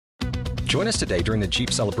Join us today during the Jeep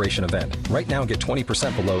Celebration event. Right now, get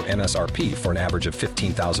 20% below MSRP for an average of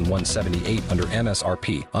 $15,178 under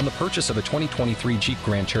MSRP on the purchase of a 2023 Jeep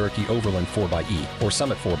Grand Cherokee Overland 4xE or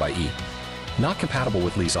Summit 4xE. Not compatible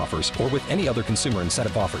with lease offers or with any other consumer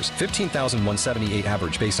incentive offers. $15,178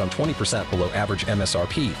 average based on 20% below average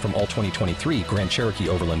MSRP from all 2023 Grand Cherokee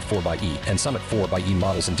Overland 4xE and Summit 4xE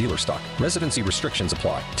models in dealer stock. Residency restrictions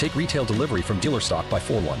apply. Take retail delivery from dealer stock by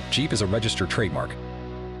 4/1. Jeep is a registered trademark.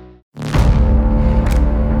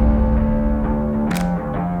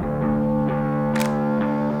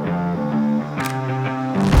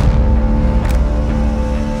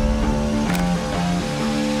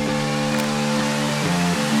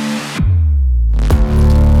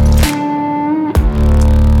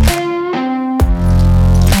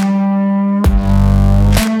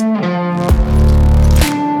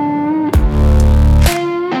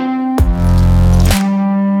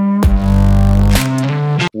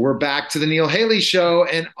 Back to the Neil Haley Show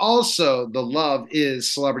and also the Love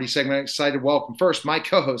is Celebrity segment. I'm excited to welcome first my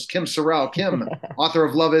co-host, Kim Sorrelle. Kim, author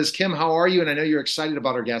of Love Is. Kim, how are you? And I know you're excited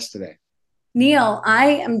about our guest today. Neil, I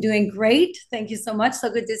am doing great. Thank you so much.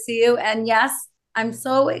 So good to see you. And yes, I'm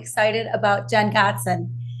so excited about Jenn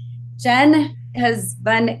Gotzon. Jenn has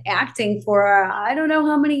been acting for I don't know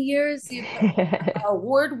how many years.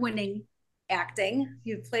 Award-winning acting.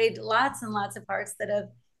 You've played lots and lots of parts that have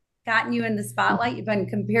gotten you in the spotlight. You've been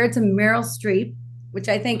compared to Meryl Streep, which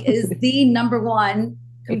I think is the number one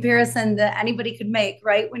comparison that anybody could make,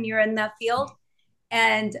 right? When you're in that field.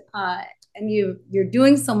 And you're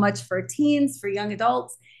doing so much for teens, for young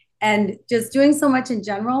adults, and just doing so much in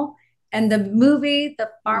general. And the movie,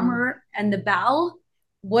 The Farmer and the Belle,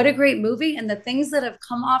 what a great movie. And the things that have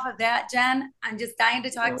come off of that, Jenn, I'm just dying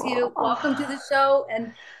to talk to you. Welcome to the show.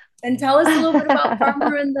 And tell us a little bit about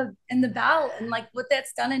Farmer and the Belle and like what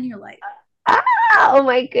that's done in your life. Oh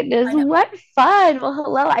my goodness, what fun. Well,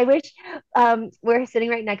 hello. I wish we're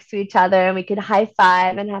sitting right next to each other and we could high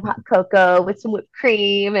five and have hot cocoa with some whipped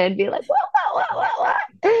cream and be like, whoa.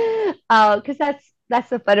 Because that's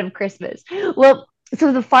the fun of Christmas. Well,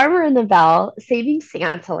 so The Farmer and the Belle, Saving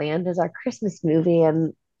Santa Land is our Christmas movie.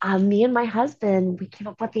 And me and my husband, we came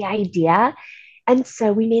up with the idea. And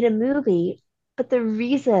so we made a movie. But the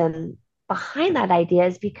reason behind that idea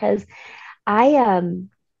is because I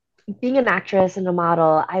being an actress and a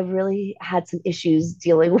model, I really had some issues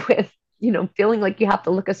dealing with, feeling like you have to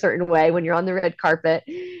look a certain way when you're on the red carpet,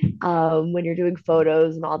 when you're doing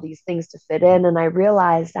photos and all these things to fit in. And I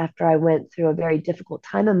realized after I went through a very difficult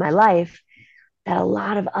time in my life that a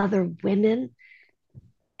lot of other women,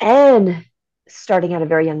 and starting at a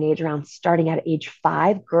very young age, starting at age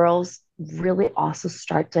 5, girls really also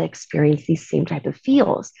start to experience these same type of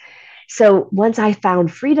feels. So once I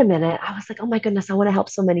found freedom in it, I was like, oh my goodness, I want to help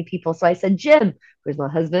so many people. So I said, Jim, who's my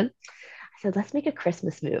husband, I said, let's make a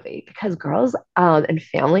Christmas movie because girls and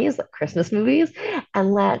families like Christmas movies,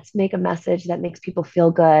 and let's make a message that makes people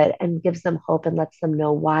feel good and gives them hope and lets them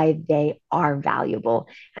know why they are valuable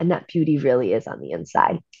and that beauty really is on the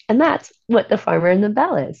inside. And that's what The Farmer and the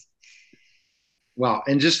Belle is. Wow.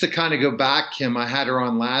 And just to kind of go back, Kim, I had her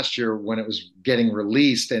on last year when it was getting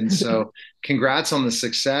released. And so congrats on the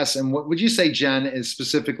success. And what would you say, Jenn, is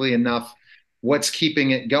specifically enough what's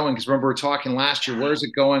keeping it going? Because remember, we were talking last year, where's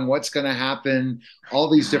it going? What's going to happen?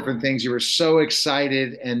 All these different things. You were so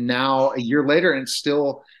excited. And now a year later, and it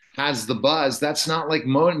still has the buzz. That's not like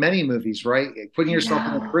many movies, right? Putting yourself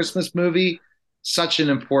in a Christmas movie, such an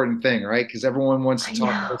important thing, right? Because everyone wants to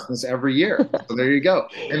talk Christmas every year. So there you go.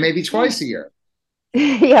 And maybe twice a year.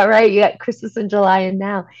 Yeah, right. You got Christmas in July and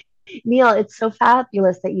now. Neil, it's so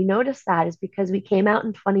fabulous that you noticed that is because we came out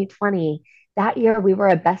in 2020. That year, we were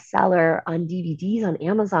a bestseller on DVDs on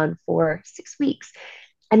Amazon for 6 weeks.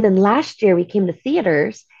 And then last year, we came to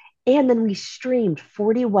theaters and then we streamed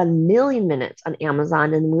 41 million minutes on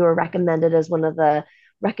Amazon. And we were recommended as one of the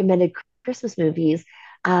recommended Christmas movies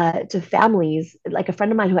to families. Like a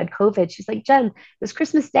friend of mine who had COVID, she's like, Jenn, it was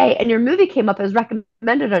Christmas Day and your movie came up as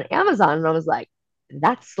recommended on Amazon. And I was like,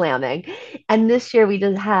 that's slamming. And this year we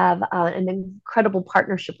did have an incredible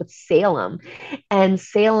partnership with Salem. And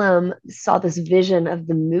Salem saw this vision of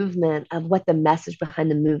the movement of what the message behind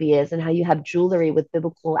the movie is and how you have jewelry with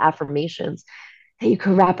biblical affirmations that you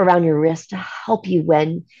can wrap around your wrist to help you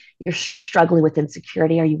when you're struggling with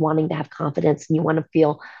insecurity or you wanting to have confidence and you want to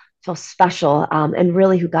feel special and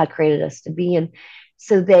really who God created us to be. And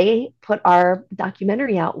so they put our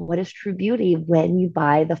documentary out, What is True Beauty, when you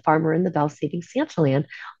buy The Farmer and the Belle Saving Santa Land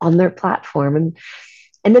on their platform.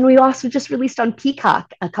 And then we also just released on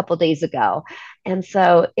Peacock a couple days ago. And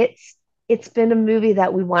so it's been a movie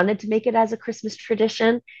that we wanted to make it as a Christmas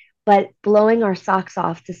tradition. but blowing our socks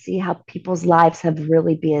off to see how people's lives have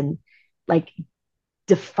really been like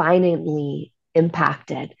definingly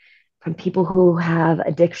impacted, from people who have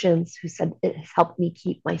addictions who said it has helped me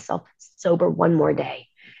keep myself sober one more day.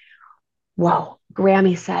 Whoa,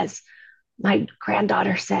 Grammy says, my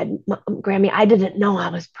granddaughter said, Grammy, I didn't know I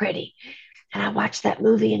was pretty. And I watched that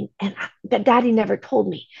movie and daddy never told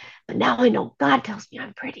me, but now I know God tells me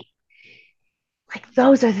I'm pretty. Like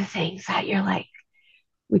those are the things that you're like,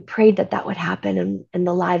 we prayed that that would happen, and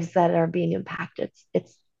the lives that are being impacted.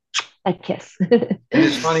 It's a kiss. And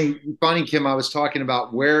it's funny, Kim. I was talking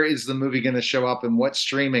about where is the movie going to show up and what's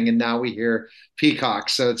streaming, and now we hear Peacock.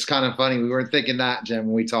 So it's kind of funny. We weren't thinking that, Jen,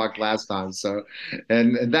 when we talked last time. So,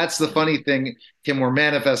 and that's the funny thing, Kim. We're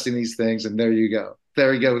manifesting these things, and there you go.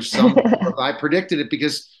 There you go. I predicted it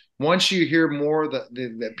because once you hear more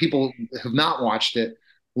that people who have not watched it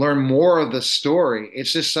learn more of the story,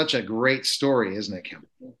 it's just such a great story, isn't it, Kim?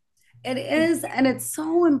 It is, and it's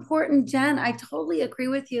so important, Jen. I totally agree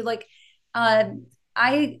with you. Like, uh,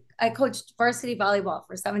 I coached varsity volleyball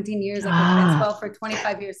for 17 years. I coached basketball for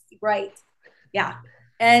 25 years. Right. Yeah.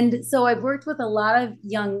 And so I've worked with a lot of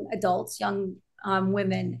young adults, young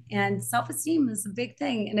women, and self-esteem is a big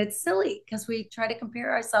thing. And it's silly because we try to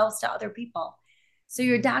compare ourselves to other people. So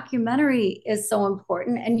your documentary is so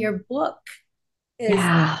important, and your book is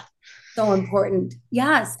Yeah. so important.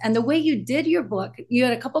 Yes. And the way you did your book, you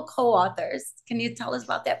had a couple co-authors. Can you tell us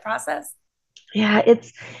about that process? Yeah,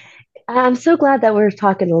 I'm so glad that we're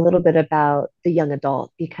talking a little bit about the young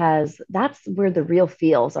adult, because that's where the real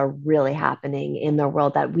feels are really happening in the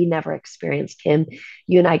world that we never experienced, Kim,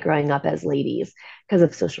 you and I growing up as ladies because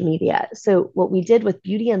of social media. So what we did with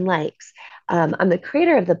Beauty and Likes, I'm the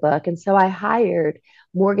creator of the book, and so I hired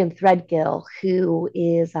Morgan Threadgill,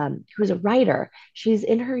 who's a writer. She's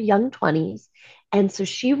in her young 20s, and so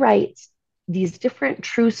she writes these different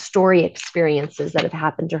true story experiences that have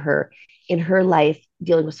happened to her in her life,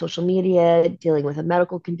 dealing with social media, dealing with a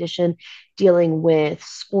medical condition, dealing with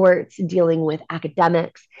sports, dealing with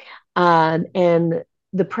academics, and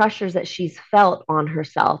the pressures that she's felt on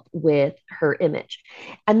herself with her image.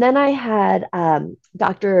 And then I had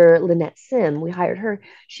Dr. Lynette Sim. We hired her.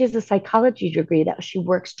 She has a psychology degree that she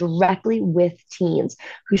works directly with teens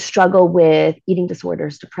who struggle with eating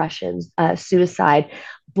disorders, depressions, suicide,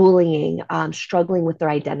 bullying, struggling with their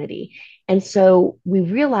identity. And so we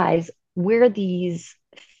realize where these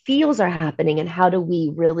feels are happening and how do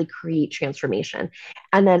we really create transformation.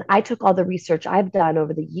 And then I took all the research I've done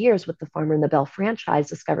over the years with the Farmer and the Belle franchise,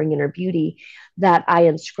 Discovering Inner Beauty, that I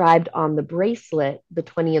inscribed on the bracelet, the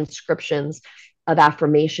 20 inscriptions of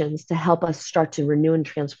affirmations to help us start to renew and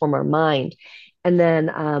transform our mind. And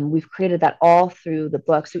then we've created that all through the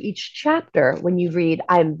book. So each chapter, when you read,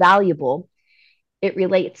 I am valuable, it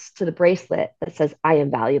relates to the bracelet that says, I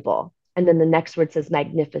am valuable. And then the next word says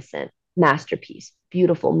magnificent, masterpiece,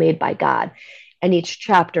 beautiful, made by God. And each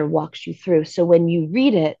chapter walks you through. So when you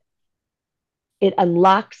read it, it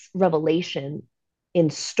unlocks revelation in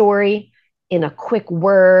story, in a quick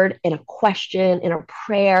word, in a question, in a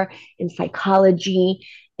prayer, in psychology,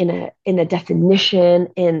 in a definition,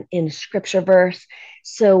 in scripture verse.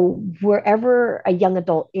 So wherever a young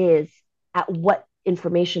adult is, at what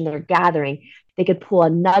information they're gathering, they could pull a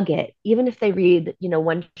nugget, even if they read,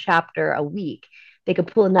 one chapter a week, they could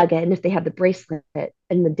pull a nugget. And if they have the bracelet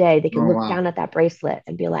in the day, they can Oh, look wow. down at that bracelet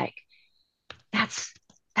and be like, that's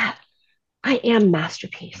that. I am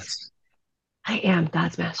masterpiece. I am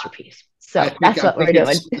God's masterpiece. So that's what we're doing.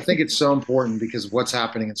 I think it's so important because of what's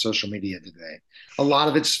happening in social media today. A lot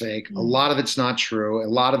of it's fake. A lot of it's not true. A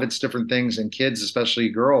lot of it's different things. And kids, especially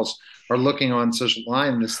girls, are looking on social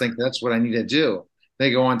line and just think that's what I need to do.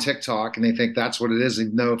 They go on TikTok and they think that's what it is.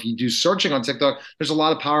 Even though if you do searching on TikTok, there's a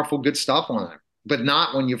lot of powerful, good stuff on there, but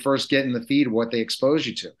not when you first get in the feed what they expose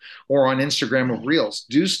you to, or on Instagram of Reels.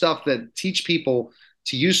 Do stuff that teach people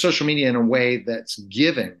to use social media in a way that's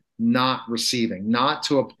giving, not receiving, not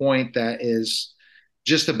to a point that is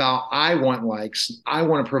just about, I want likes. I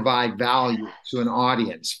want to provide value to an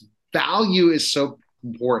audience. Value is so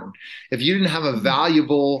important. If you didn't have a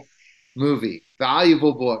valuable movie,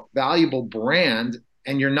 valuable book, valuable brand,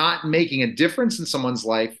 and you're not making a difference in someone's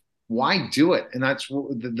life, why do it? And that's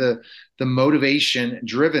the motivation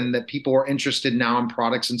driven that people are interested now in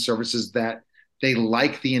products and services that they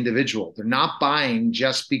like the individual. They're not buying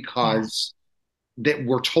just because that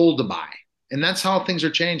we're told to buy. And that's how things are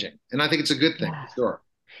changing. And I think it's a good thing, for sure.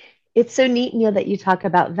 It's so neat, Neil, that you talk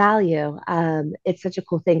about value. It's such a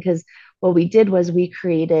cool thing because what we did was we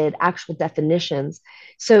created actual definitions.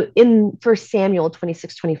 So in 1 Samuel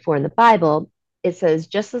 26:24 in the Bible, it says,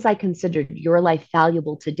 just as I considered your life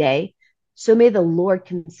valuable today, so may the Lord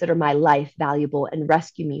consider my life valuable and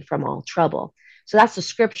rescue me from all trouble. So that's the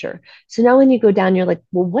scripture. So now when you go down, you're like,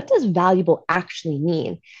 well, what does valuable actually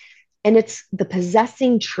mean? And it's the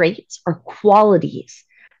possessing traits or qualities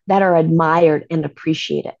that are admired and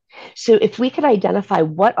appreciated. So if we could identify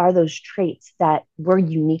what are those traits that we're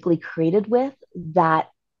uniquely created with, that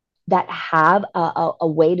have a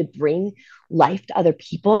way to bring life to other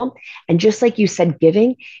people. And just like you said,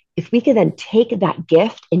 giving, if we could then take that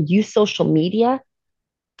gift and use social media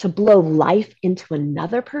to blow life into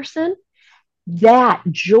another person, that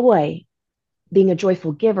joy, being a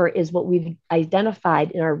joyful giver, is what we've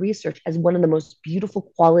identified in our research as one of the most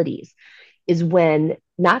beautiful qualities, is when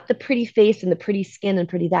not the pretty face and the pretty skin and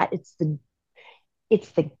pretty that, it's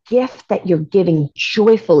the gift that you're giving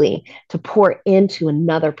joyfully to pour into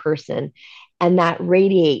another person. And that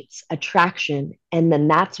radiates attraction. And then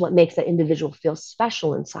that's what makes that individual feel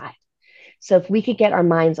special inside. So if we could get our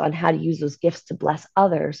minds on how to use those gifts to bless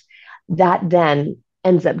others, that then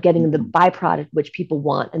ends up getting the byproduct which people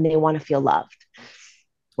want, and they want to feel loved.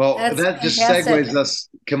 Well, That's that just fantastic. segues us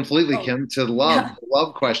completely, Kim, to the love, Yeah. the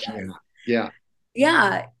love question. Yeah.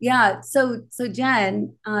 Yeah. So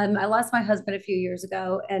Jenn, I lost my husband a few years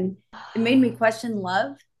ago, and it made me question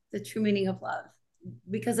love, the true meaning of love,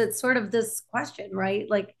 because it's sort of this question, right?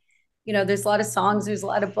 Like, there's a lot of songs, there's a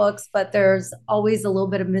lot of books, but there's always a little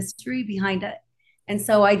bit of mystery behind it. And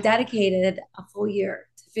so I dedicated a full year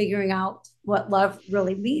to figuring out what love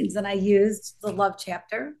really means. And I used the love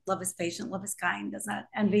chapter: love is patient, love is kind, does not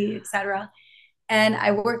envy, etc. And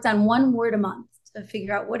I worked on one word a month to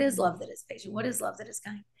figure out what is love that is patient, what is love that is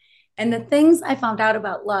kind. And the things I found out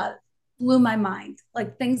about love blew my mind,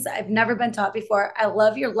 like things I've never been taught before. I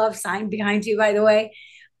love your love sign behind you, by the way.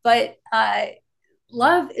 But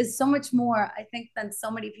love is so much more, I think, than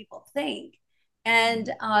so many people think. And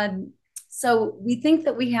so we think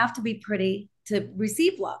that we have to be pretty to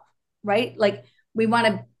receive love, right? Like we want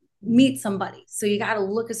to meet somebody. So you got to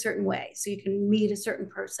look a certain way so you can meet a certain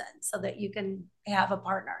person so that you can have a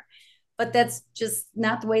partner. But that's just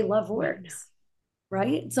not the way love works,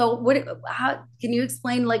 right? So how can you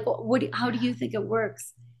explain, like, how do you think it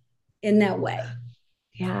works in that way?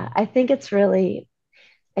 Yeah, I think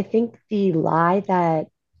the lie that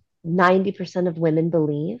 90% of women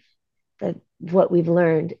believe, that what we've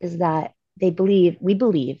learned is that we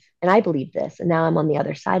believe, and I believe this, and now I'm on the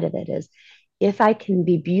other side of it, is if I can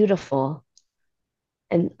be beautiful,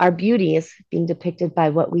 and our beauty is being depicted by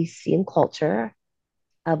what we see in culture,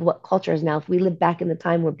 of what culture is now. If we lived back in the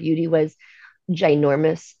time where beauty was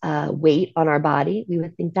ginormous weight on our body, we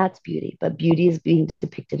would think that's beauty, but beauty is being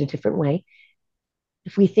depicted a different way.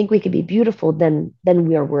 If we think we could be beautiful, then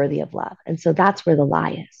we are worthy of love. And so that's where the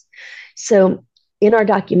lie is. So in our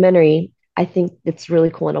documentary, I think it's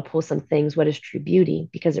really cool, and I'll pull some things. What is true beauty?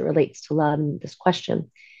 Because it relates to love and this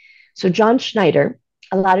question. So John Schneider,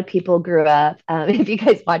 a lot of people grew up. If you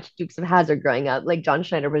guys watched Dukes of Hazzard growing up, like John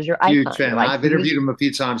Schneider was your Huge icon. fan. Like, I've interviewed him a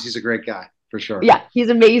few times. He's a great guy, for sure. Yeah, he's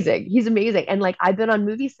amazing. He's amazing. And like I've been on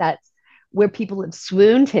movie sets where people have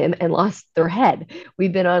swooned him and lost their head.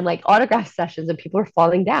 We've been on like autograph sessions and people are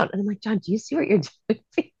falling down. And I'm like, John, do you see what you're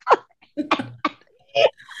doing?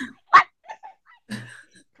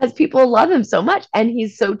 Because people love him so much, and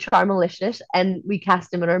he's so charmalicious. And we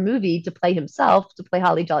cast him in our movie to play himself, to play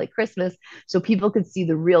Holly Jolly Christmas, so people could see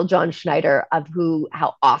the real John Schneider of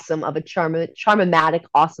how awesome of a charmatic,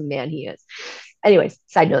 awesome man he is. Anyways,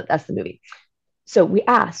 side note, that's the movie. So we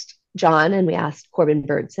asked John, and we asked Corbin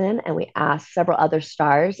Burnson, and we asked several other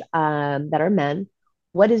stars that are men,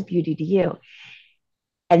 what is beauty to you?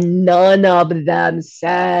 And none of them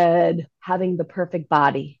said having the perfect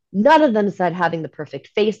body. None of them said having the perfect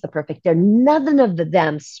face, the perfect hair. None of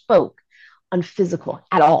them spoke on physical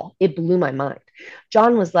at all. It blew my mind.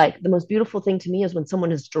 John was like, the most beautiful thing to me is when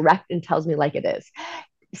someone is direct and tells me like it is.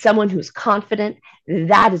 Someone who's confident,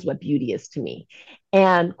 that is what beauty is to me.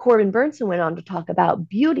 And Corbin Burnson went on to talk about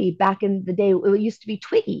beauty back in the day. It used to be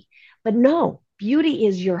Twiggy, but no, beauty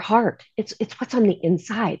is your heart. It's what's on the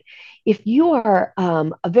inside. If you are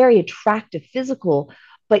a very attractive physical,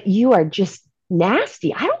 but you are just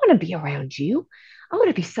nasty, I don't want to be around you. I want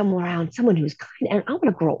to be somewhere around someone who's kind, and I want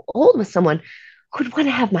to grow old with someone who'd want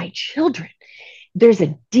to have my children. There's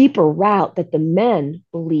a deeper route that the men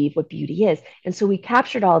believe what beauty is. And so we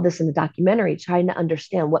captured all this in the documentary, trying to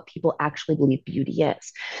understand what people actually believe beauty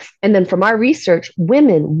is. And then from our research,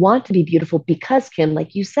 women want to be beautiful because, Kim,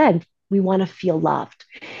 like you said, we want to feel loved.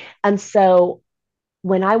 And so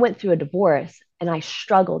when I went through a divorce and I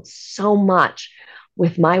struggled so much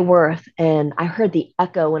with my worth. And I heard the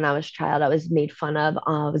echo when I was a child. I was made fun of.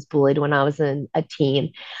 I was bullied when I was a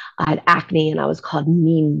teen. I had acne and I was called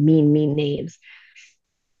mean names.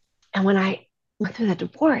 And when I went through that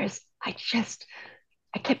divorce, I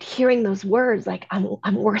kept hearing those words like,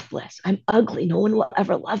 I'm worthless. I'm ugly. No one will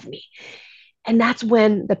ever love me. And that's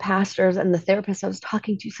when the pastors and the therapists I was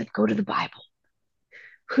talking to said, go to the Bible.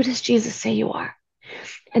 Who does Jesus say you are?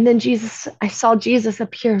 And then I saw Jesus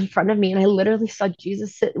appear in front of me, and I literally saw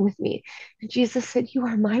Jesus sit with me. And Jesus said, you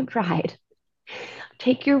are my bride.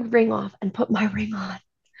 Take your ring off and put my ring on.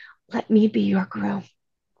 Let me be your groom.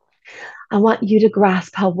 I want you to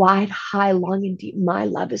grasp how wide, high, long, and deep my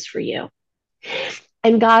love is for you.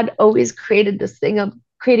 And God always created this thing of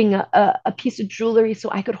creating a piece of jewelry so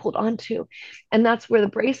I could hold on to. And that's where the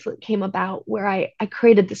bracelet came about, where I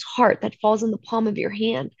created this heart that falls in the palm of your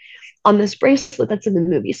hand on this bracelet that's in the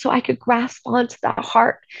movie. So I could grasp onto that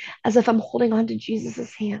heart as if I'm holding on to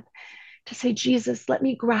Jesus's hand to say, Jesus, let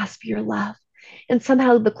me grasp your love. And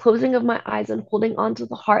somehow the closing of my eyes and holding onto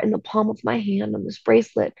the heart in the palm of my hand on this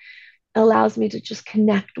bracelet allows me to just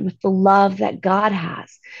connect with the love that God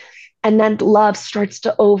has. And then love starts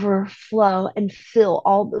to overflow and fill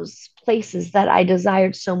all those places that I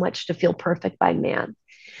desired so much to feel perfect by man.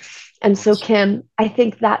 And so, Kim, I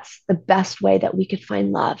think that's the best way that we could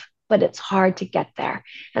find love, but it's hard to get there.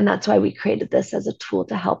 And that's why we created this as a tool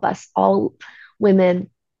to help us, all women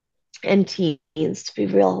and teens, to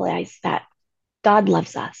realize that God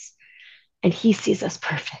loves us and he sees us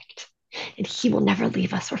perfect and he will never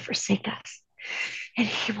leave us or forsake us. And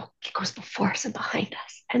he goes before us and behind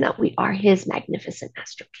us, and that we are his magnificent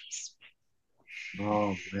masterpiece.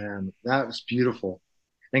 Oh man, that was beautiful.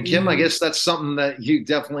 And Kim, I guess that's something that you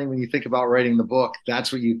definitely, when you think about writing the book,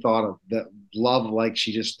 that's what you thought of, that love, like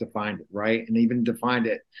she just defined it, right? And even defined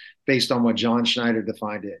it based on what John Schneider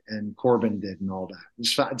defined it and Corbin did and all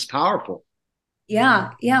that. It's powerful.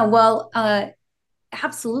 Yeah. Well,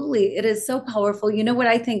 absolutely. It is so powerful. You know what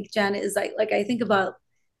I think, Jenn, is I think about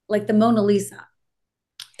like the Mona Lisa.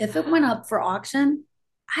 If it went up for auction,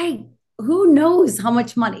 who knows how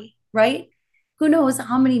much money, right? Who knows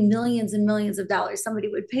how many millions and millions of dollars somebody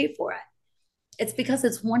would pay for it? It's because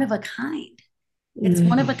it's one of a kind. It's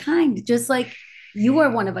one of a kind, just like you are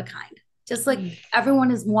one of a kind, just like everyone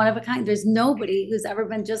is one of a kind. There's nobody who's ever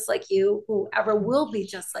been just like you, who ever will be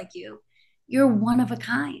just like you. You're one of a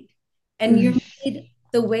kind. And you're made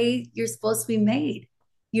the way you're supposed to be made.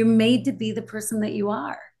 You're made to be the person that you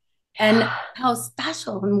are. And how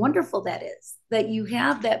special and wonderful that is, that you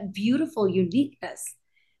have that beautiful uniqueness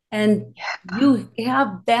and you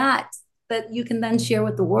have that you can then share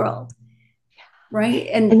with the world. Right.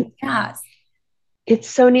 And yes, it's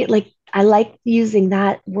so neat. Like, I like using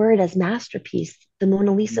that word as masterpiece. The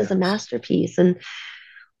Mona Lisa is a masterpiece. And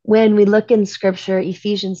when we look in scripture,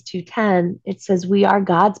 Ephesians 2:10, it says we are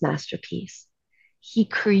God's masterpiece. He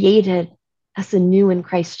created us anew in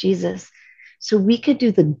Christ Jesus so we could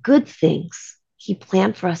do the good things he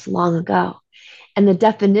planned for us long ago. And the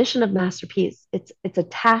definition of masterpiece, it's a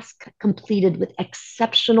task completed with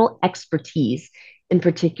exceptional expertise in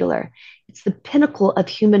particular. It's the pinnacle of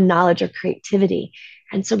human knowledge or creativity.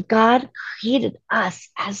 And so God created us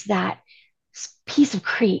as that piece of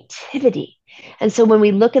creativity. And so when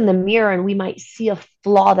we look in the mirror and we might see a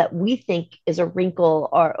flaw that we think is a wrinkle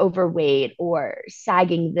or overweight or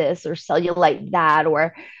sagging this or cellulite that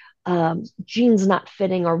or jeans not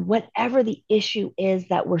fitting or whatever the issue is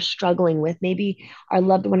that we're struggling with. Maybe our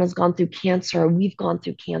loved one has gone through cancer or we've gone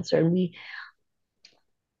through cancer and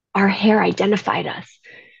our hair identified us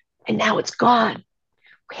and now it's gone.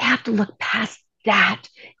 We have to look past that.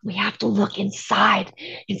 We have to look inside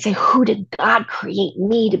and say, who did God create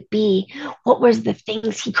me to be? What was the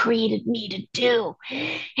things he created me to do?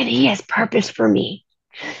 And he has purpose for me.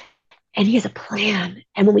 And he has a plan.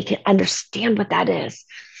 And when we can understand what that is,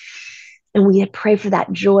 and we pray for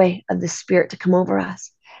that joy of the Spirit to come over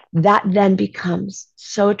us, that then becomes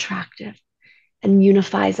so attractive and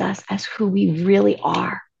unifies us as who we really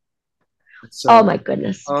are. Oh my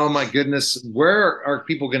goodness. Oh my goodness. Where are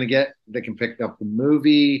people going to get, they can pick up the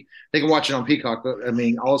movie, they can watch it on Peacock, but I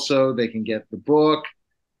mean, also they can get the book,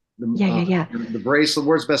 the bracelet.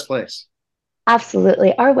 Where's the best place?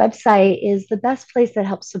 Absolutely. Our website is the best place that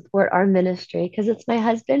helps support our ministry because it's my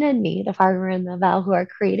husband and me, the farmer and the Belle, who are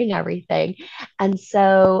creating everything. And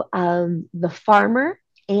so the farmer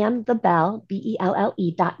and the Belle,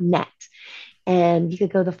 BELLE.net. And you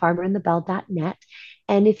could go to thefarmerandthebelle.net.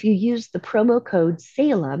 And if you use the promo code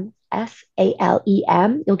SALEM,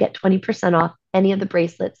 SALEM, you'll get 20% off any of the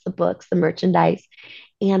bracelets, the books, the merchandise.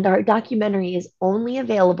 And our documentary is only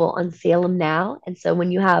available on Salem Now. And so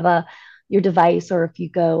when you have a your device, or if you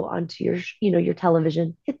go onto your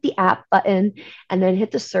television, hit the app button and then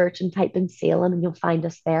hit the search and type in Salem and you'll find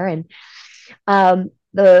us there. And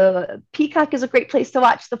the Peacock is a great place to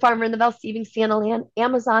watch The Farmer and the Belle Stevens channel. And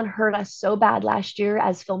Amazon hurt us so bad last year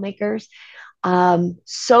as filmmakers,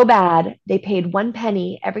 so bad they paid 1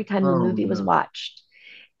 penny every time the movie was watched.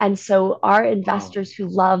 And so our investors who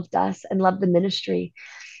loved us and loved the ministry,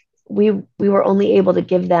 we were only able to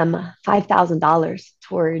give them $5,000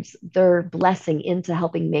 towards their blessing into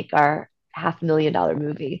helping make our $500,000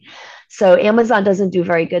 movie. So Amazon doesn't do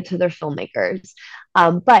very good to their filmmakers,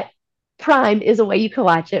 but Prime is a way you can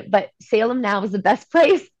watch it. But Salem Now is the best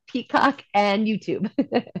place, Peacock and YouTube.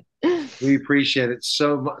 We appreciate it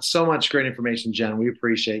so much. Great information, Jenn. We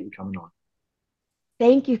appreciate you coming on.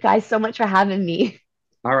 Thank you guys so much for having me.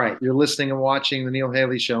 All right. You're listening and watching The Neil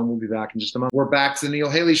Haley Show, and we'll be back in just a moment. We're back to The Neil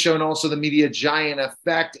Haley Show and also the Media Giant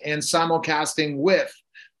Effect and simulcasting with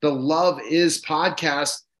the Love Is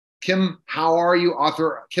podcast. Kim, how are you?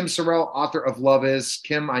 Kim Sorrelle, author of Love Is.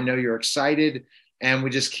 Kim, I know you're excited, and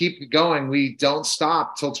we just keep going. We don't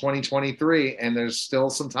stop till 2023, and there's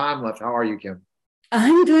still some time left. How are you, Kim?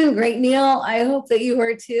 I'm doing great, Neil. I hope that you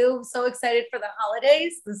are too. So excited for the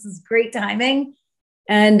holidays. This is great timing.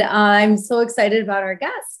 And I'm so excited about our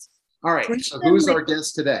guest. All right. So who's our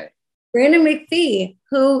guest today? Brandon McPhee,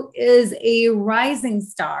 who is a rising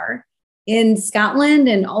star in Scotland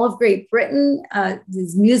and all of Great Britain.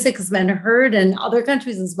 His music has been heard in other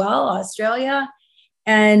countries as well, Australia.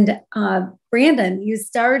 And Brandon, you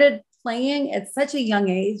started playing at such a young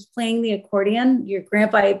age, playing the accordion. Your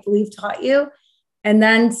grandpa, I believe, taught you, and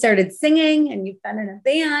then started singing, and you've been in a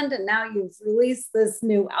band, and now you've released this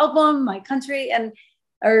new album, My Country. And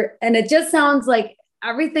it just sounds like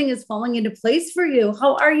everything is falling into place for you.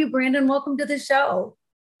 How are you, Brandon? Welcome to the show.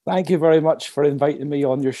 Thank you very much for inviting me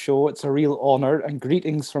on your show. It's a real honor, and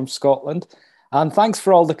greetings from Scotland. And thanks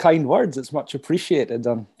for all the kind words. It's much appreciated.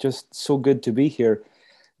 And just so good to be here.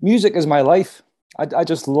 Music is my life. I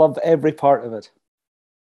just love every part of it.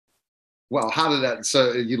 Well,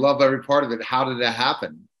 so you love every part of it. How did that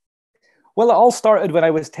happen? Well, it all started when I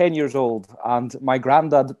was 10 years old, and my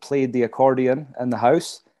granddad played the accordion in the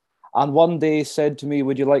house, and one day said to me,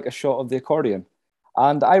 "Would you like a shot of the accordion?"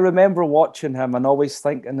 And I remember watching him and always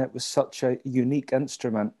thinking it was such a unique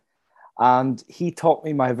instrument. And he taught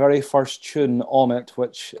me my very first tune on it,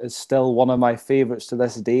 which is still one of my favorites to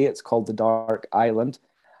this day. It's called The Dark Island.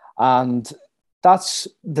 And that's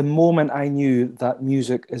the moment I knew that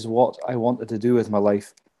music is what I wanted to do with my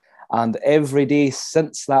life. And every day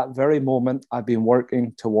since that very moment, I've been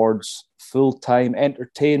working towards full-time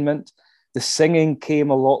entertainment. The singing came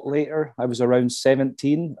a lot later. I was around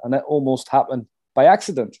 17, and it almost happened by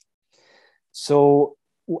accident. So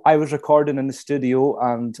I was recording in the studio,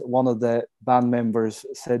 and one of the band members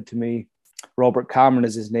said to me, Robert Cameron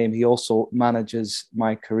is his name, he also manages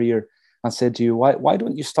my career, and said to you, why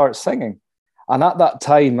don't you start singing? And at that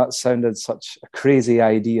time, that sounded such a crazy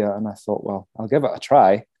idea. And I thought, well, I'll give it a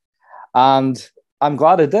try. And I'm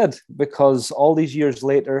glad I did, because all these years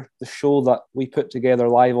later, the show that we put together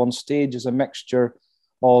live on stage is a mixture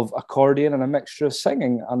of accordion and a mixture of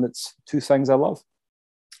singing. And it's two things I love.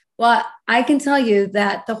 Well, I can tell you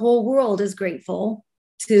that the whole world is grateful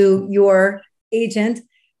to your agent,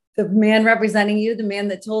 the man representing you, the man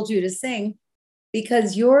that told you to sing,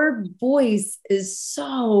 because your voice is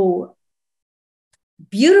so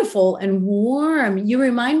beautiful and warm. You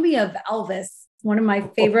remind me of Elvis, one of my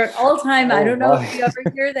favorite all time. I don't know if you ever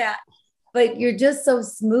hear that, but you're just so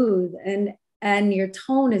smooth, and your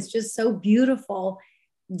tone is just so beautiful.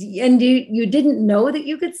 And you didn't know that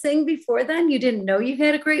you could sing before then? You didn't know you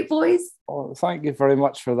had a great voice? Oh, thank you very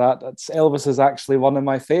much for that. Elvis is actually one of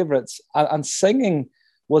my favorites. And singing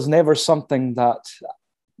was never something that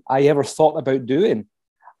I ever thought about doing.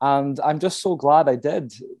 And I'm just so glad I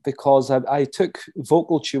did, because I took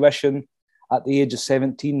vocal tuition at the age of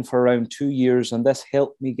 17 for around 2 years. And this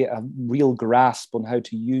helped me get a real grasp on how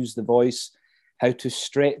to use the voice, how to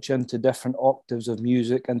stretch into different octaves of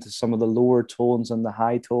music, into some of the lower tones and the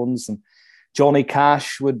high tones. And Johnny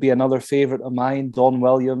Cash would be another favorite of mine, Don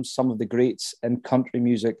Williams, some of the greats in country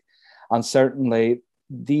music. And certainly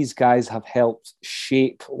these guys have helped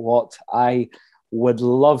shape what I would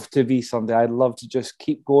love to be someday. I'd love to just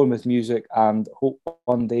keep going with music and hope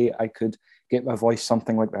one day I could get my voice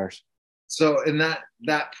something like theirs. So in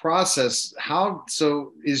that process,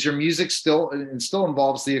 so is your music still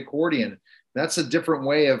involves the accordion? That's a different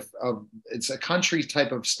way of it's a country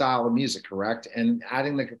type of style of music, correct? And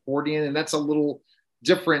adding the accordion, and that's a little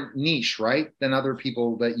different niche, right, than other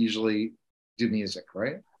people that usually do music,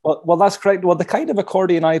 right? Well, that's correct. Well, the kind of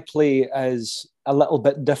accordion I play is a little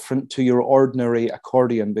bit different to your ordinary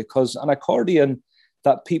accordion, because an accordion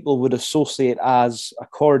that people would associate as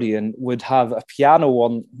accordion would have a piano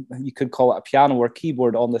on, you could call it a piano or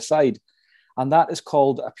keyboard on the side, and that is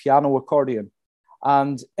called a piano accordion.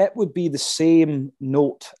 And it would be the same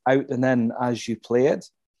note out and in as you play it.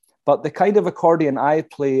 But the kind of accordion I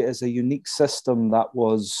play is a unique system that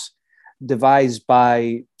was devised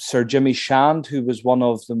by Sir Jimmy Shand, who was one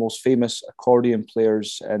of the most famous accordion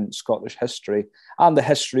players in Scottish history and the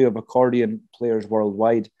history of accordion players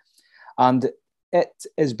worldwide. And it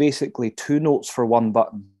is basically two notes for one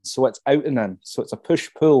button. So it's out and in. So it's a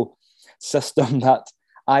push-pull system that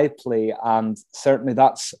I play. And certainly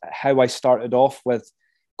that's how I started off, with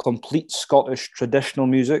complete Scottish traditional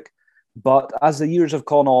music. But as the years have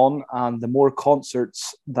gone on and the more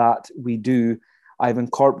concerts that we do, I've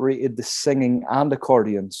incorporated the singing and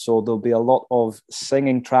accordion. So there'll be a lot of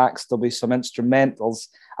singing tracks, there'll be some instrumentals,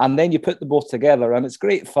 and then you put them both together and it's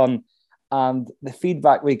great fun. And the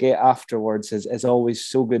feedback we get afterwards is always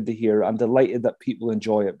so good to hear. I'm delighted that people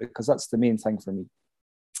enjoy it, because that's the main thing for me.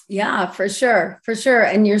 Yeah, for sure. For sure.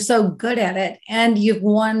 And you're so good at it. And you've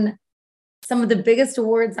won some of the biggest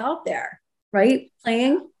awards out there, right?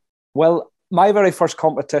 Playing. Well, my very first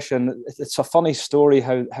competition, it's a funny story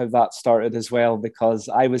how that started as well, because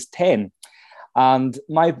I was 10 and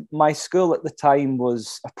my school at the time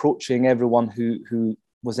was approaching everyone who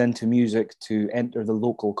was into music to enter the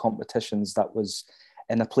local competitions that was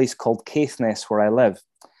in a place called Caithness, where I live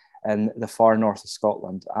in the far north of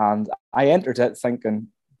Scotland. And I entered it thinking,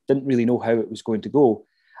 didn't really know how it was going to go.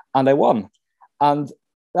 And I won. And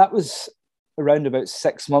that was around about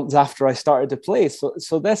 6 months after I started to play.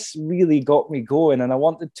 So this really got me going, and I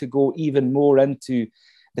wanted to go even more into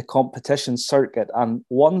the competition circuit. And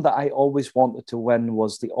one that I always wanted to win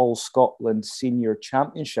was the All Scotland Senior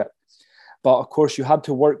Championship. But of course, you had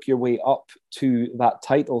to work your way up to that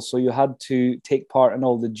title. So you had to take part in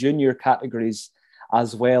all the junior categories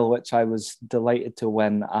as well, which I was delighted to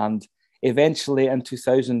win. And eventually in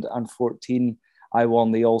 2014, I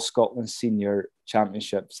won the All Scotland Senior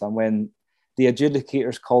Championships. And when the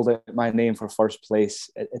adjudicators called out my name for first place,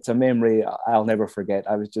 it's a memory I'll never forget.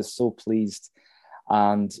 I was just so pleased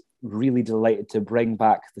and really delighted to bring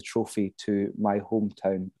back the trophy to my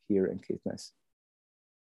hometown here in Caithness.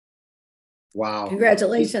 Wow.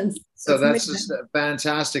 Congratulations. So that's just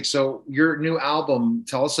fantastic. So your new album,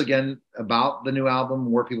 tell us again about the new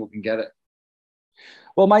album, where people can get it.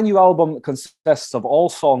 Well, my new album consists of all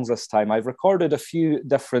songs this time. I've recorded a few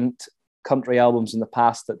different country albums in the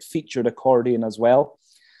past that featured accordion as well,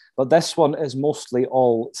 but this one is mostly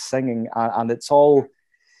all singing, and it's all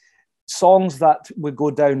songs that would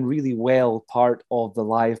go down really well part of the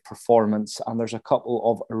live performance. And there's a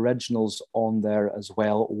couple of originals on there as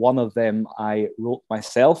well. One of them I wrote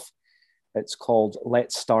myself. It's called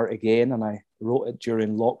Let's Start Again, and I wrote it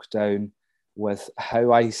during lockdown with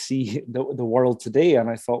how I see the world today. And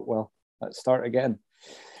I thought, well, let's start again.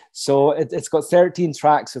 So it's got 13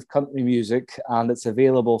 tracks of country music, and it's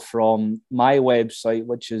available from my website,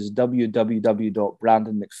 which is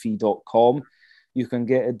www.brandonmcphee.com. You can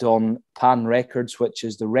get it on Pan Records, which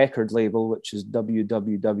is the record label, which is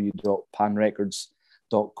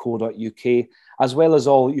www.panrecords.co.uk, as well as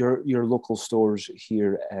all your local stores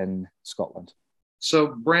here in Scotland. So,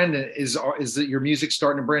 Brandon, is it your music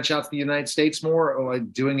starting to branch out to the United States more, or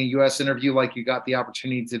like doing a U.S. interview like you got the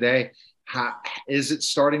opportunity today? How is it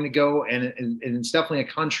starting to go? And it's definitely a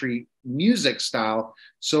country music style.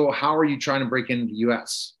 So how are you trying to break into the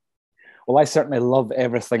U.S.? Well, I certainly love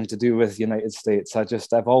everything to do with the United States.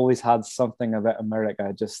 I've always had something about America.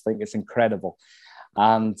 I just think it's incredible.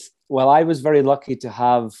 And well, I was very lucky to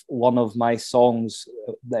have one of my songs.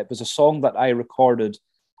 It was a song that I recorded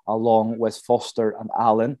along with Foster and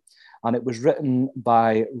Allen. And it was written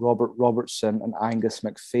by Robert Robertson and Angus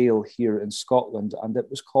MacPhail here in Scotland. And it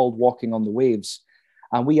was called Walking on the Waves.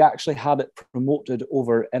 And we actually had it promoted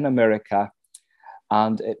over in America.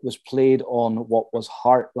 And it was played on what was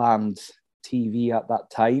Heartland TV at that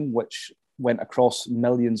time, which went across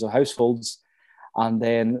millions of households. And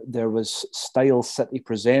then there was Style City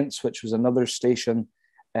Presents, which was another station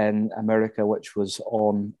in America, which was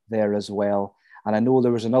on there as well. And I know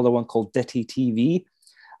there was another one called Ditty TV,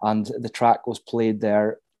 and the track was played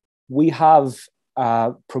there. We have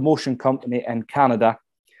a promotion company in Canada,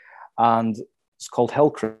 and it's called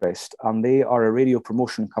Hillcrest, and they are a radio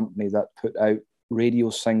promotion company that put out radio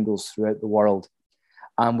singles throughout the world.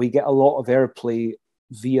 And we get a lot of airplay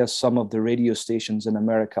via some of the radio stations in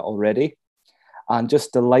America already. And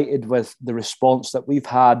just delighted with the response that we've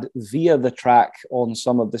had via the track on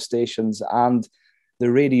some of the stations and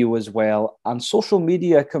the radio as well. And social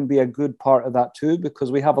media can be a good part of that too,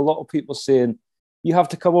 because we have a lot of people saying, you have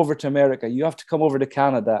to come over to America, you have to come over to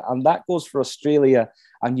Canada. And that goes for Australia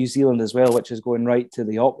and New Zealand as well, which is going right to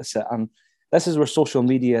the opposite. And this is where social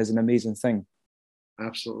media is an amazing thing.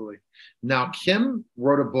 Absolutely. Now, Kim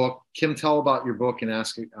wrote a book. Kim, tell about your book and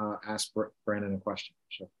ask Brandon a question.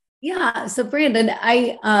 Sure. Yeah. So Brandon,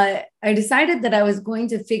 I decided that I was going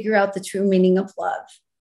to figure out the true meaning of love,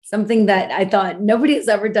 something that I thought nobody has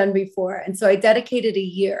ever done before. And so I dedicated a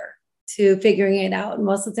year to figuring it out. And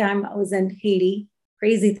most of the time I was in Haiti.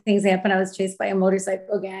 Crazy things happened. I was chased by a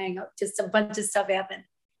motorcycle gang. Just a bunch of stuff happened.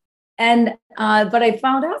 And, but I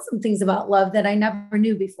found out some things about love that I never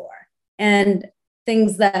knew before, and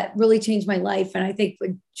things that really changed my life. And I think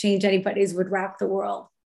would change anybody's, would rock the world.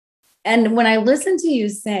 And when I listen to you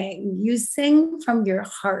sing from your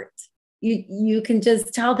heart. You can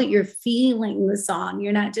just tell that you're feeling the song.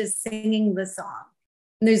 You're not just singing the song.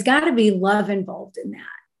 And there's got to be love involved in that.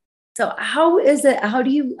 So how is it? How do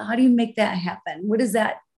you make that happen? What is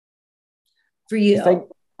that for you?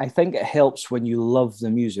 I think it helps when you love the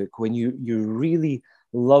music, when you really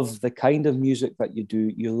love the kind of music that you do.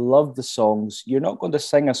 You love the songs. You're not going to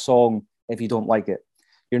sing a song if you don't like it.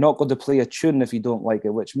 You're not going to play a tune if you don't like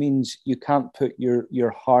it, which means you can't put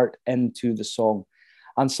your heart into the song.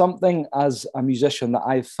 And something as a musician that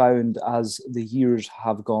I've found as the years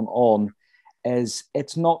have gone on is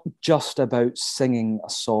it's not just about singing a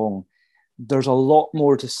song. There's a lot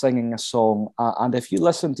more to singing a song. And if you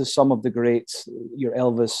listen to some of the greats, your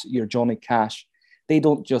Elvis, your Johnny Cash, they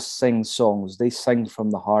don't just sing songs. They sing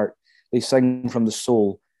from the heart. They sing from the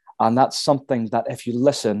soul. And that's something that if you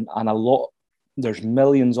listen, and there's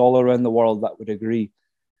millions all around the world that would agree,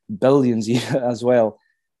 billions as well,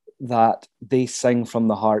 that they sing from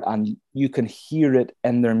the heart, and you can hear it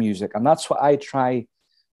in their music. And that's what I try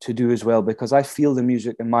to do as well, because I feel the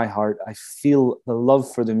music in my heart. I feel the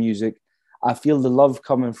love for the music. I feel the love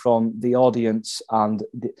coming from the audience and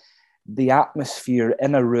the atmosphere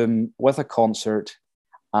in a room with a concert.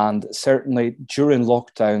 And certainly during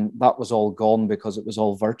lockdown, that was all gone because it was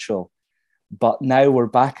all virtual. But now we're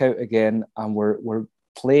back out again, and we're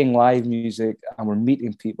playing live music, and we're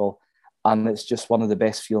meeting people. And it's just one of the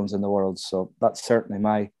best feelings in the world. So that's certainly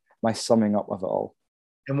my summing up of it all.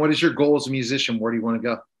 And what is your goal as a musician? Where do you want to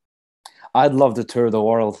go? I'd love to tour the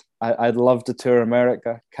world. I'd love to tour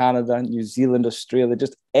America, Canada, New Zealand, Australia,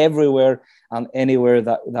 just everywhere and anywhere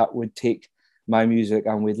that would take my music.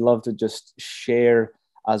 And we'd love to just share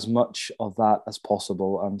as much of that as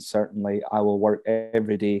possible. And certainly I will work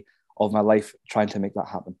every day of my life trying to make that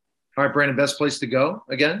happen. All right, Brandon, best place to go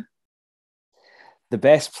again? The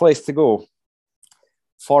best place to go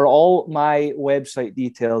for all my website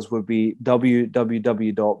details would be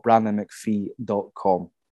www.brandonmcphee.com.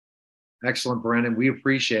 Excellent, Brandon. We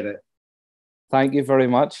appreciate it. Thank you very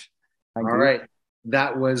much. Thank you. All right.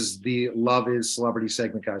 That was the Love is Celebrity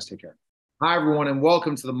segment, guys. Take care. Hi, everyone, and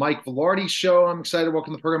welcome to the Mike Vilardi Show. I'm excited to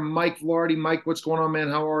welcome to the program Mike Vilardi. Mike, what's going on, man?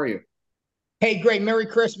 How are you? Hey, great. Merry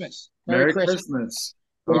Christmas. Merry Christmas.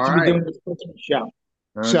 Great to be doing this Christmas show.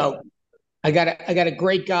 Right. So I got a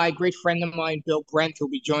great guy, great friend of mine, Bill Brent, who'll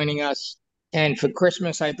be joining us. And for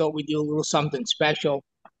Christmas, I thought we'd do a little something special.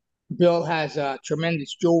 Bill has a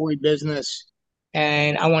tremendous jewelry business,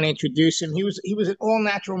 and I want to introduce him. He was an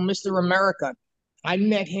all-natural Mr. America. I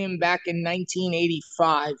met him back in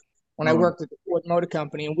 1985 when I worked at the Ford Motor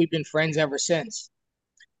Company, and we've been friends ever since.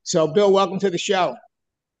 So, Bill, welcome to the show.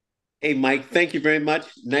 Hey, Mike, thank you very much.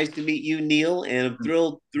 Nice to meet you, Neil, and I'm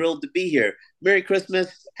thrilled to be here. Merry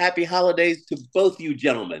Christmas, happy holidays to both you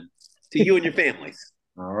gentlemen, to you and your families.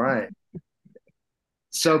 All right.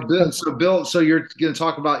 So Bill, you're going to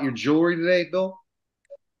talk about your jewelry today, Bill?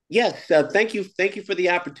 Yes, thank you for the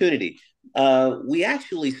opportunity. We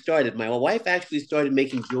actually started, my wife actually started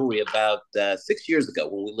making jewelry about 6 years ago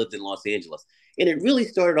when we lived in Los Angeles. And it really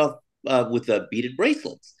started off with beaded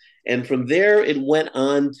bracelets. And from there, it went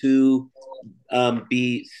on to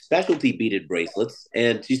be specialty beaded bracelets.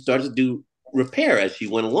 And she started to do repair as she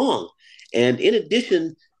went along. And in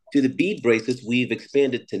addition to the bead bracelets, we've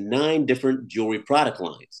expanded to 9 different jewelry product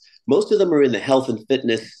lines. Most of them are in the health and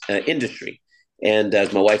fitness industry. And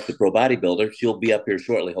as my wife's a pro bodybuilder, she'll be up here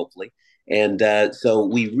shortly, hopefully. And so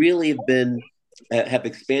we really have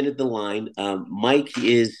expanded the line. Mike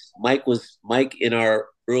was in our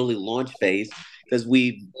early launch phase because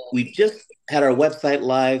we've just had our website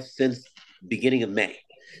live since beginning of May.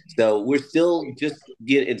 So we're still just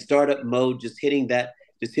in startup mode, just hitting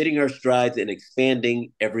our strides and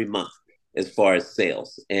expanding every month as far as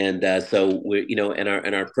sales. And so we're,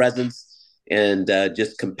 in our presence and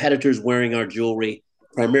just competitors wearing our jewelry.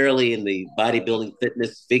 primarily in the bodybuilding,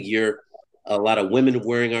 fitness, figure. A lot of women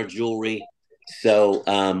wearing our jewelry. So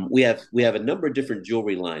we have a number of different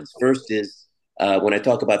jewelry lines. First is when I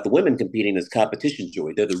talk about the women competing as competition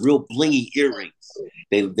jewelry, they're the real blingy earrings.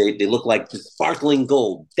 They look like just sparkling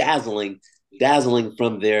gold, dazzling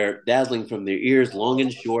from their ears, long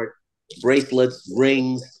and short, bracelets,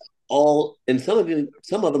 rings, all, and some of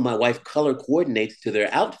them my wife color coordinates to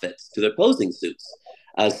their outfits, to their posing suits.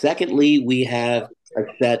 Secondly, we have a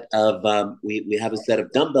set of we have a set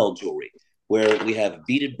of dumbbell jewelry where we have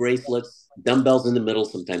beaded bracelets, dumbbells in the middle,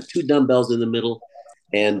 sometimes two dumbbells in the middle,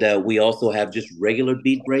 and we also have just regular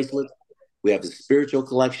bead bracelets. We have the spiritual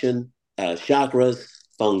collection, chakras,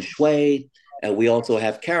 feng shui, and we also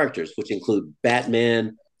have characters, which include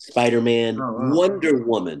Batman, Spider-Man, Wonder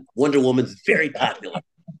Woman. Wonder Woman's very popular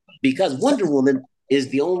because Wonder Woman is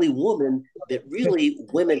the only woman that really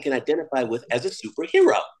women can identify with as a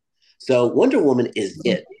superhero. So Wonder Woman is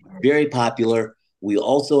it. Very popular. We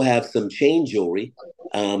also have some chain jewelry,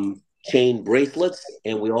 chain bracelets,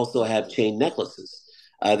 and we also have chain necklaces.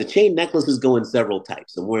 The chain necklaces go in several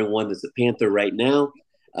types. I'm wearing one that's a panther right now,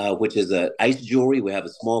 which is a ice jewelry. We have a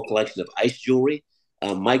small collection of ice jewelry.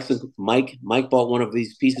 Mike bought one of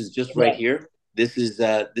these pieces just right here. This is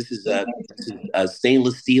a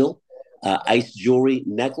stainless steel ice jewelry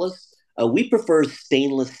necklace. We prefer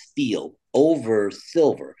stainless steel over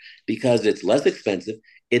silver because it's less expensive.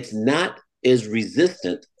 It's not as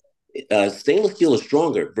resistant. Stainless steel is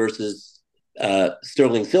stronger versus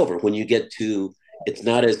sterling silver. When you get to, it's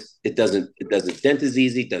not as it doesn't dent as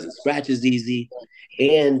easy, doesn't scratch as easy,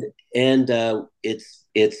 and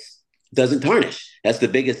it's doesn't tarnish. That's the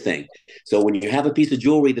biggest thing. So when you have a piece of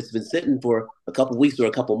jewelry that's been sitting for a couple weeks or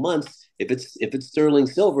a couple months, if it's sterling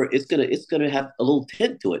silver, it's gonna have a little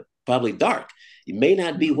tint to it, probably dark. It may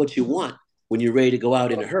not be what you want when you're ready to go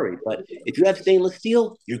out in a hurry, but if you have stainless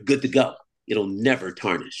steel, you're good to go. It'll never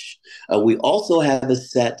tarnish. We also have a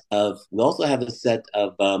set of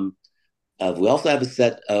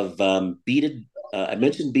beaded. I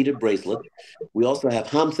mentioned beaded bracelets. We also have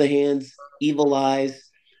Hamsa hands, evil eyes,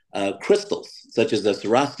 crystals such as the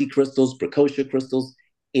Swarovski crystals, Preciosa crystals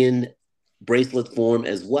in bracelet form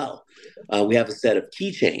as well. We have a set of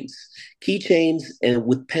keychains, and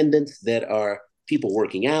with pendants that are people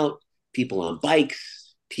working out, people on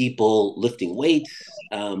bikes, people lifting weights,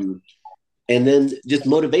 and then just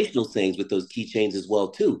motivational sayings with those keychains as well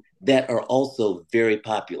too that are also very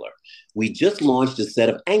popular. We just launched a set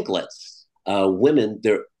of anklets. Women,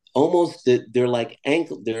 they're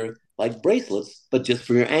like bracelets, but just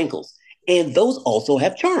for your ankles. And those also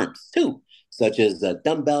have charms too, such as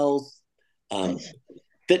dumbbells,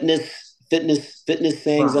 fitness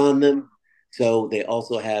sayings on them. So they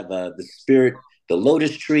also have the spirit, the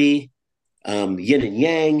lotus tree, yin and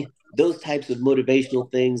yang, those types of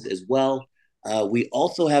motivational things as well. We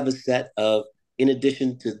also have a set of, in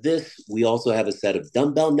addition to this, we also have a set of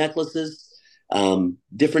dumbbell necklaces,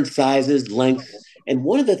 different sizes, lengths. And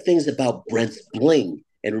one of the things about Brent's Bling,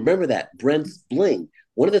 and remember that, Brent's Bling,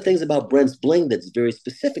 one of the things about Brent's Bling that's very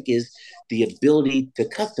specific is the ability to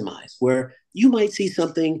customize, where you might see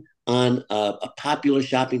something on a popular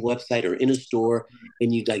shopping website or in a store,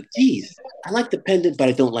 and you're like, geez, I like the pendant, but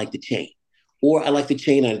I don't like the chain. Or I like the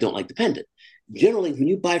chain, and I don't like the pendant. Generally, when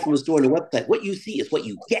you buy from a store on a website, what you see is what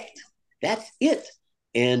you get. That's it.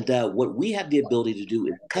 And what we have the ability to do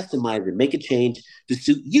is customize and make a change to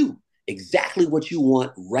suit you, exactly what you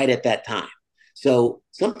want right at that time. So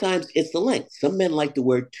sometimes it's the length. Some men like to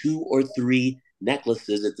wear 2 or 3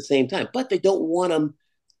 necklaces at the same time, but they don't want them.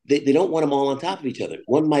 They don't want them all on top of each other.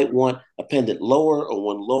 One might want a pendant lower, or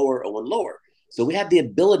one lower, or one lower. So we have the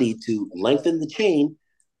ability to lengthen the chain,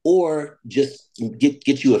 or just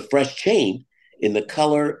get you a fresh chain in the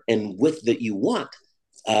color and width that you want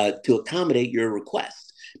to accommodate your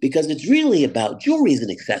request. Because it's really about, jewelry is an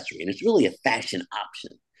accessory and it's really a fashion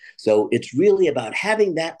option. So it's really about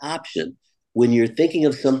having that option when you're thinking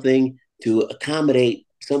of something to accommodate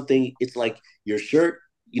something. It's like your shirt,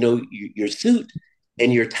 your suit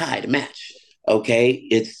and your tie to match. Okay.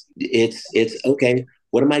 It's okay.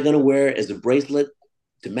 What am I going to wear as a bracelet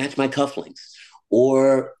to match my cufflinks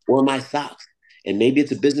or my socks? And maybe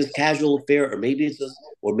it's a business casual affair, or maybe it's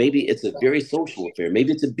a very social affair.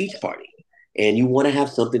 Maybe it's a beach party, and you want to have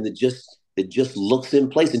something that just looks in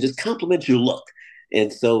place and just complements your look.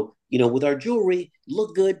 And so, with our jewelry,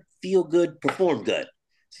 look good, feel good, perform good.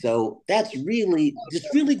 So that's really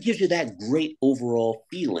gives you that great overall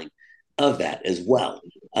feeling of that as well.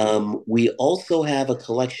 We also have a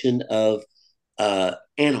collection of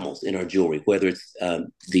animals in our jewelry, whether it's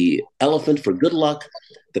the elephant for good luck,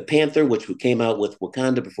 the panther, which we came out with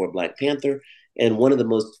Wakanda before Black Panther, And one of the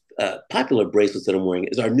most popular bracelets that I'm wearing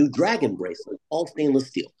is our new dragon bracelet, all stainless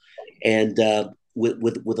steel. And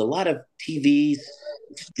with a lot of TVs,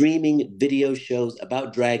 streaming video shows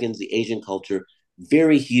about dragons, the Asian culture,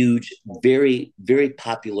 very huge, very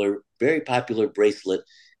popular bracelet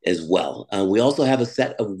as well. We also have a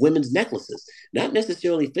set of women's necklaces, not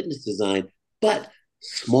necessarily fitness design, but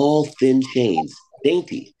small, thin chains,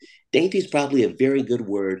 dainty. Dainty is probably a very good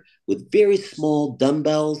word, with very small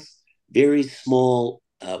dumbbells, very small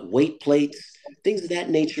weight plates, things of that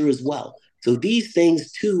nature as well. So these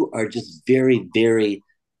things too are just very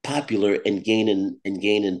popular and gain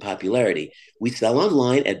in popularity. We sell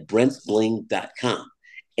online at brentsbling.com.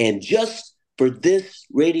 And just for this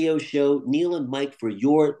radio show, Neil and Mike, for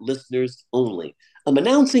your listeners only, I'm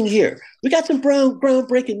announcing here, we got some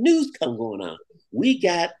groundbreaking news going on. We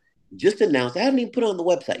got just announced, I haven't even put it on the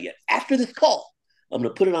website yet. After this call, I'm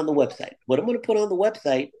going to put it on the website. What I'm going to put on the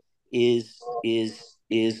website is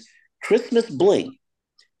Christmas Bling.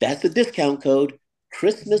 That's the discount code,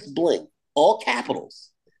 Christmas Bling, all capitals.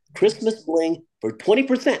 Christmas Bling for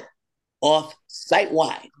 20% off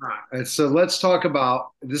site-wide. Right. So let's talk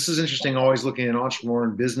about, this is interesting, always looking at entrepreneur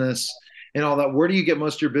and business and all that. Where do you get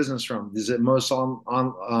most of your business from? Is it most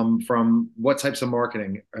from what types of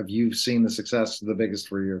marketing have you seen the success the biggest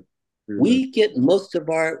for your we get most of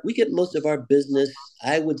our business,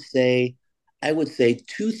 I would say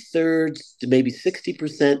 2/3 to maybe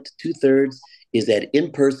 60%, 2/3 is at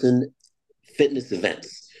in-person fitness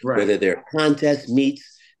events, right, whether they're contests, meets,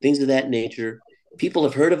 things of that nature. People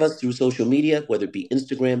have heard of us through social media, whether it be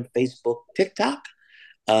Instagram, Facebook, TikTok.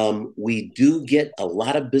 We do get a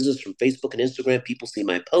lot of business from Facebook and Instagram. People see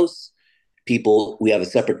my posts. We have a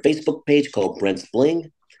separate Facebook page called Brent's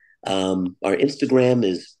Bling. Our Instagram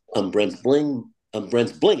is Brent's Bling.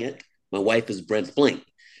 Brent's Bling It. My wife is Brent's Bling.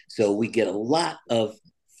 So we get a lot of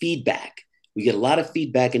feedback. We get a lot of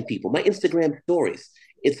feedback in people. My Instagram stories.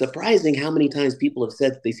 It's surprising how many times people have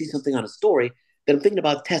said they see something on a story that I'm thinking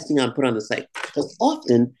about testing on, put on the site. Because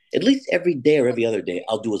often, at least every day or every other day,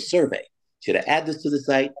 I'll do a survey. Should I add this to the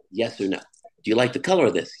site? Yes or no? Do you like the color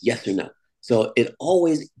of this? Yes or no? So it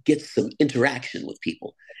always gets some interaction with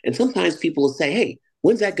people. And sometimes people will say, hey,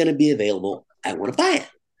 when's that going to be available? I want to buy it.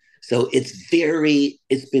 So it's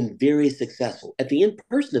been very successful. At the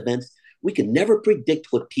in-person events, we can never predict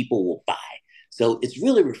what people will buy. So it's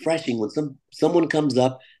really refreshing when someone comes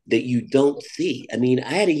up that you don't see. I mean,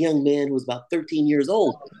 I had a young man who was about 13 years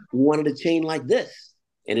old who wanted a chain like this,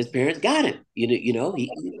 and his parents got him.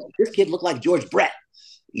 This kid looked like George Brett,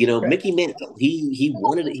 right. Mickey Mantle. He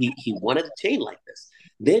wanted a chain like this.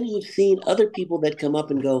 Then you've seen other people that come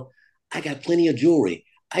up and go, I got plenty of jewelry.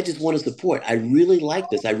 I just want to support. I really like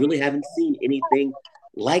this. I really haven't seen anything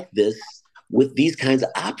like this with these kinds of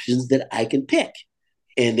options that I can pick.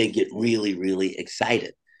 And they get really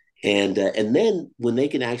excited. And then when they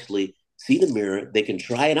can actually see the mirror, they can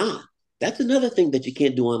try it on. That's another thing that you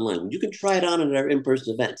can't do online. When you can try it on at our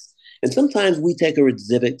in-person events. And sometimes we take our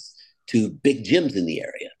exhibits to big gyms in the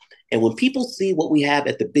area. And when people see what we have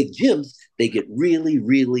at the big gyms, they get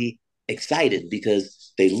really excited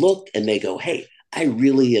because they look and they go, hey, I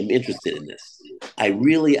really am interested in this. I've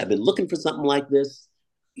been looking for something like this.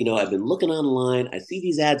 I've been looking online. I see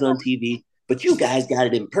these ads on TV, but you guys got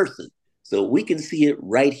it in person. So we can see it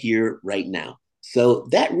right here, right now. So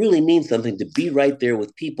that really means something, to be right there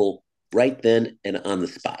with people right then and on the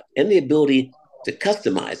spot, and the ability to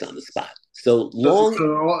customize on the spot. So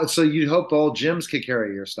you hope all gyms could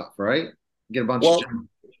carry your stuff, right? Get a bunch of gyms.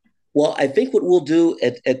 Well, I think what we'll do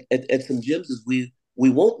at some gyms is we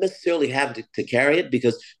won't necessarily have to carry it,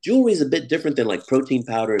 because jewelry is a bit different than like protein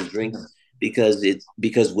powder and drinks, because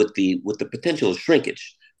with the potential of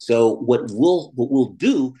shrinkage. So what we'll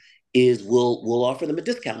do is we'll offer them a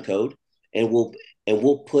discount code, and we'll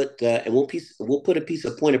put a piece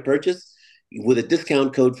of point of purchase with a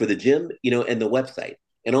discount code for the gym, and the website,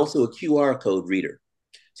 and also a QR code reader,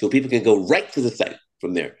 so people can go right to the site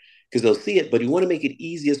from there, because they'll see it. But you want to make it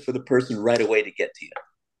easiest for the person right away to get to you.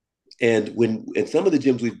 And when in some of the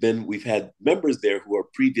gyms we've had members there who are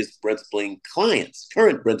previous Brent's Bling clients,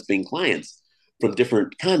 current Brent's Bling clients from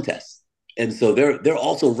different contests. And so they're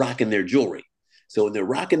also rocking their jewelry. So when they're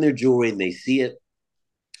rocking their jewelry and they see it,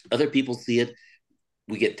 other people see it,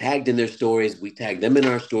 we get tagged in their stories, we tag them in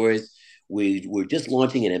our stories. We're just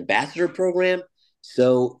launching an ambassador program.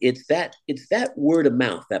 So it's that word of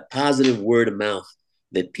mouth, that positive word of mouth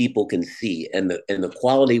that people can see, and the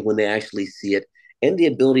quality when they actually see it, and the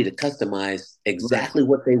ability to customize exactly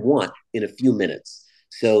what they want in a few minutes.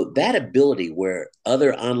 So that ability where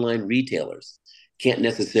other online retailers can't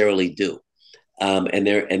necessarily do, and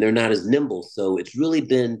they're not as nimble. So it's really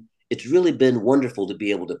been it's really been wonderful to be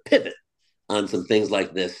able to pivot on some things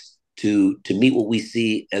like this to meet what we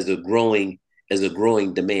see as a growing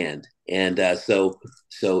demand. And so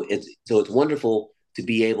it's wonderful to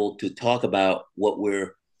be able to talk about what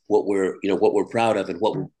we're proud of and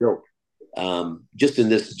what we've built just in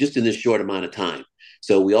this short amount of time.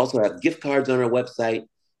 So we also have gift cards on our website.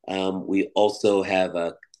 We also have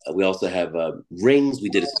rings. We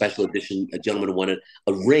did a special edition. A gentleman wanted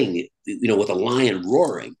a ring, with a lion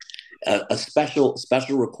roaring. A special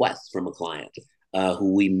request from a client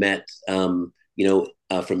who we met,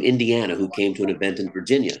 from Indiana, who came to an event in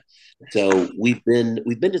Virginia. So we've been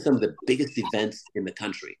to some of the biggest events in the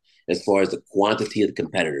country as far as the quantity of the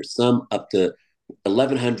competitors. Some up to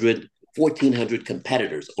 1,100, 1,400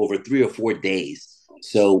 competitors over 3 or 4 days.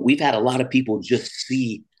 So we've had a lot of people just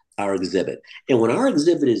see our exhibit. And when our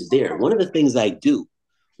exhibit is there, one of the things I do,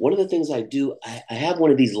 I have one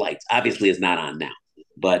of these lights. Obviously, it's not on now,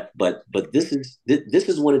 but this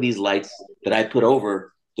is one of these lights that I put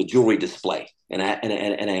over the jewelry display, and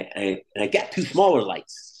I got 2 smaller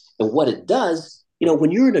lights. And what it does,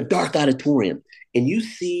 when you're in a dark auditorium and you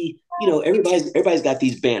see, everybody's got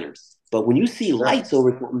these banners, but when you see lights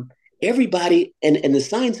over something, everybody, and the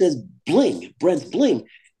sign says Bling, Brent's Bling,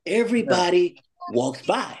 everybody walks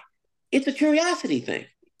by. It's a curiosity thing.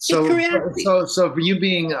 So, it's curiosity. So for you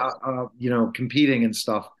being, competing and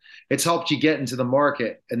stuff, it's helped you get into the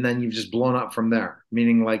market, and then you've just blown up from there.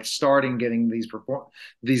 Meaning, like starting getting these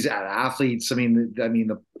athletes. I mean,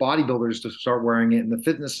 the bodybuilders to start wearing it, and the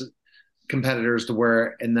fitness competitors to wear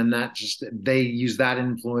it, and then they use that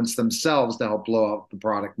influence themselves to help blow up the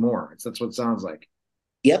product more. That's what it sounds like.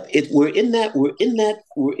 Yep, we're in that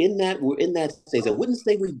stage. I wouldn't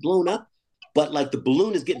say we've blown up, but like the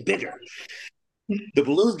balloon is getting bigger. The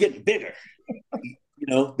balloon's getting bigger.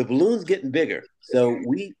 The balloon's getting bigger. So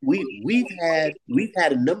we've had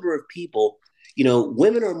a number of people.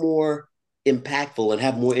 Women are more impactful and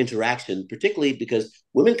have more interaction, particularly because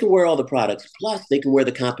women can wear all the products, plus they can wear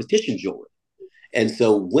the competition jewelry. And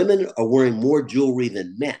so women are wearing more jewelry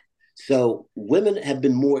than men. So women have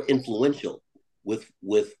been more influential with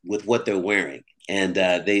what they're wearing, and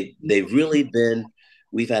they've really been.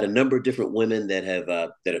 We've had a number of different women that have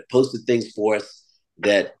posted things for us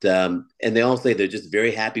that, and they all say they're just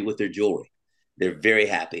very happy with their jewelry. They're very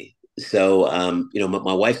happy. So,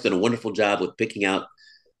 my wife's done a wonderful job with picking out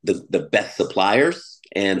the best suppliers,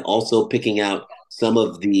 and also picking out some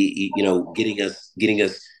of the, getting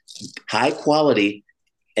us high quality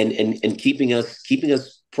and keeping us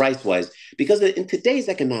price wise, because in today's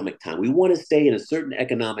economic time, we want to stay at a certain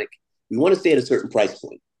price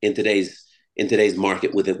point in today's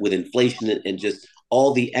market with inflation and just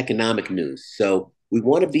all the economic news. So we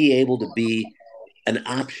want to be able to be an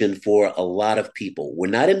option for a lot of people. We're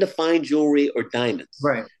not into fine jewelry or diamonds.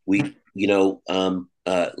 Right. We,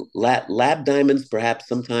 lab diamonds perhaps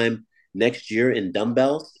sometime next year in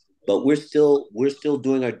dumbbells, but we're still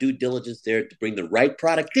doing our due diligence there to bring the right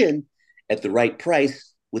product in at the right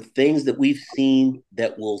price with things that we've seen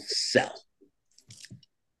that will sell.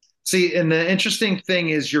 See, and the interesting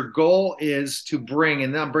thing is your goal is to bring,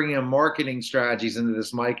 and I'm bringing in marketing strategies into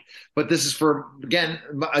this, Mike, but this is for, again,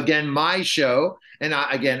 my show. And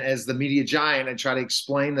again, as the media giant, I try to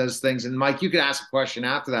explain those things. And Mike, you could ask a question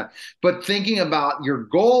after that. But thinking about your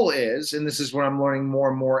goal is, and this is what I'm learning more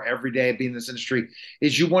and more every day being in this industry,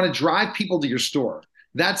 is you want to drive people to your store.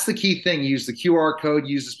 That's the key thing. Use the QR code,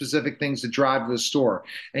 use the specific things to drive to the store.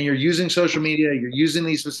 And you're using social media, you're using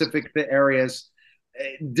these specific areas.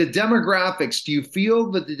 The demographics, do you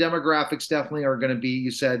feel that the demographics definitely are going to be,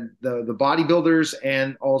 you said, the bodybuilders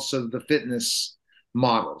and also the fitness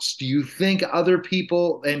models? Do you think other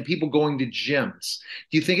people and people going to gyms,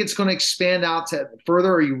 do you think it's going to expand out to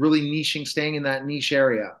further? Or are you really staying in that niche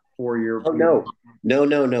area for your? Oh,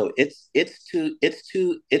 no. It's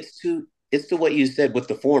to what you said with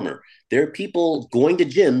the former. There are people going to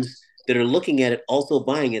gyms that are looking at it, also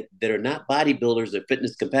buying it, that are not bodybuilders or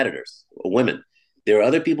fitness competitors or women. There are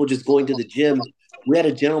other people just going to the gym. We had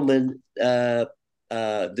a gentleman this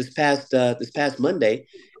past Monday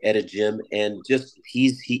at a gym, and just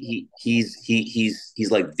he's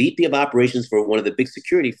like VP of operations for one of the big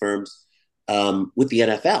security firms with the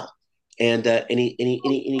NFL. And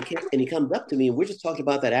he comes up to me, and we're just talking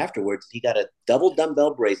about that afterwards. He got a double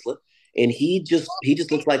dumbbell bracelet, and he just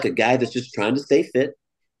looks like a guy that's just trying to stay fit.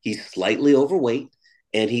 He's slightly overweight.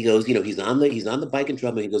 And he goes, he's on the bike and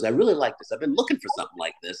treadmill. He goes, I really like this. I've been looking for something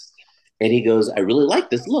like this. And he goes, I really like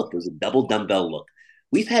this look. It was a double dumbbell look.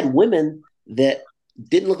 We've had women that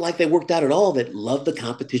didn't look like they worked out at all that love the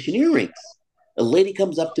competition earrings. A lady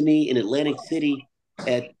comes up to me in Atlantic City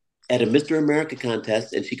at at a Mr. America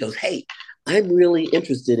contest, and she goes, "Hey, I'm really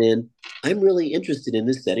interested in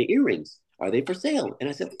this set of earrings. Are they for sale?" And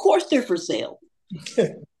I said, "Of course they're for sale.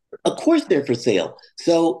 Of course they're for sale."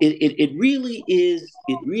 So it really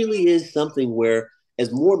is something where,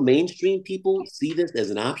 as more mainstream people see this as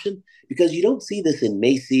an option, because you don't see this in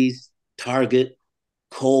Macy's, Target,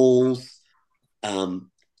 Kohl's,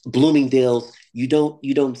 Bloomingdale's. You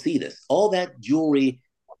don't see this. All that jewelry,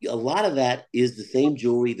 a lot of that is the same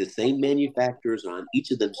jewelry, the same manufacturers on each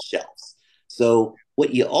of them shelves. So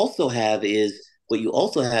what you also have is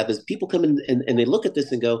people come in and they look at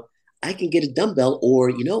this and go, "I can get a dumbbell,"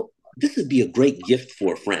 or, "This would be a great gift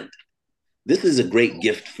for a friend. This is a great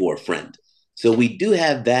gift for a friend." So we do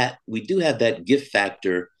have that gift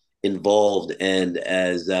factor involved, and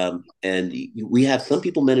we have some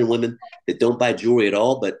people, men and women, that don't buy jewelry at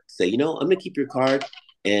all, but say, "I'm going to keep your card,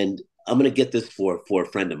 and I'm going to get this for a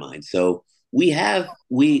friend of mine." So we have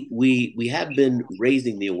been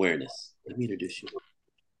raising the awareness. Let me introduce you.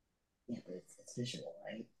 Yeah, but it's visual,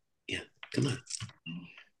 right? Yeah, come on.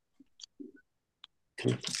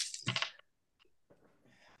 Come on.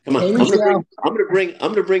 Hey, I'm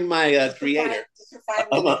gonna bring my creator.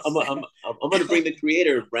 I'm gonna bring the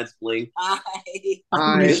creator of Brent's Bling. Hi.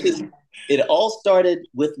 It all started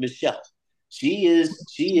with Michelle. She's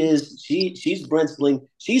Brent's Bling.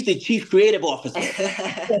 She's the chief creative officer.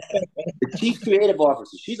 The chief creative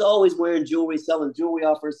officer. She's always wearing jewelry, selling jewelry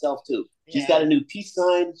off herself too. She's got a new peace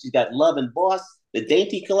sign. She's got Love and Boss, the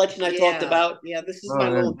dainty collection I talked about. Yeah, this is my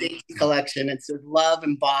little dainty collection. It's Love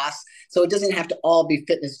and Boss. So it doesn't have to all be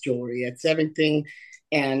fitness jewelry. It's everything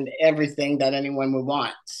and everything that anyone would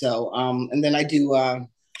want. So and then I do I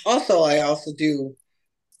also do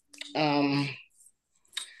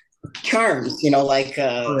charms, like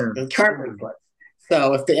charm bracelets.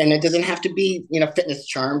 So and it doesn't have to be, fitness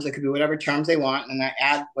charms. It could be whatever charms they want, and I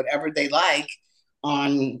add whatever they like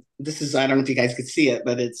on. This is, I don't know if you guys could see it,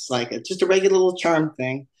 but it's just a regular little charm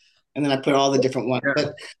thing, and then I put all the different ones. Yeah.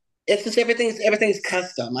 But it's just everything's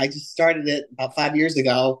custom. I just started it about 5 years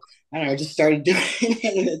ago. I don't know, I just started doing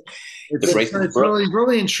it. It's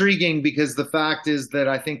really intriguing, because the fact is that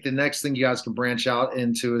I think the next thing you guys can branch out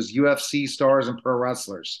into is UFC stars and pro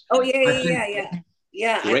wrestlers. Oh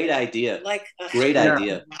yeah. Great idea. Great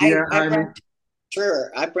idea.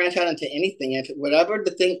 I branch out into anything, whatever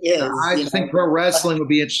the thing is. I just think pro wrestling would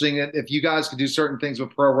be interesting if you guys could do certain things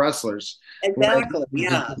with pro wrestlers. Exactly.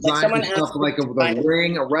 Yeah. Like someone asked, like a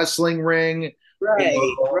ring, a wrestling ring. Right.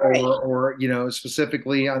 Or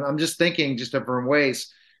specifically, I'm just thinking just different ways.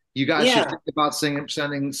 You guys should think about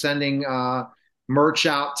sending merch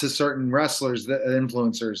out to certain wrestlers, the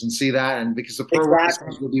influencers, and see that. And because the pro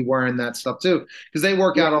wrestlers will be wearing that stuff too, because they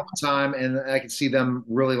work out all the time, and I can see them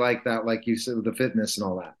really like that, like you said, with the fitness and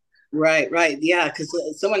all that. Right. Yeah, because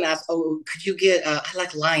someone asked, "Oh, could you get?" I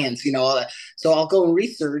like lions, all that. So I'll go and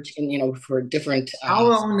research, and for different. How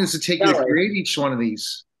long does it take you to create each one of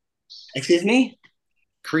these? Excuse me?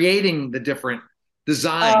 Creating the different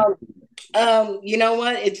design. You know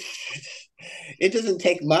what? It doesn't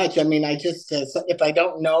take much. I mean, I just if I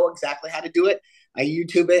don't know exactly how to do it, I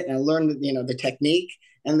YouTube it and I learn the technique,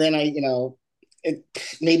 and then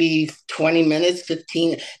maybe 20 minutes,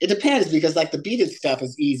 15. It depends, because like the beaded stuff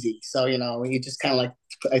is easy. So you just kind of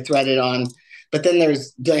I thread it on. But then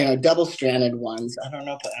there's double stranded ones. I don't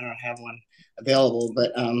have one available,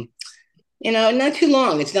 but not too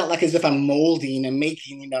long. It's not like as if I'm molding and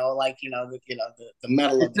making, the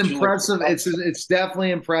metal. It's impressive. It's definitely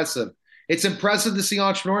impressive. It's impressive to see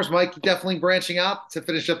entrepreneurs, Mike, definitely branching out to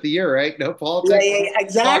finish up the year, right? No politics. Yeah,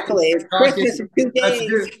 exactly. It's Christmas in 2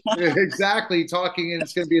 days. Exactly. Talking, and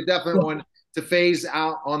it's going to be a definite one to phase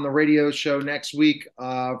out on the radio show next week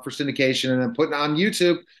for syndication, and then putting on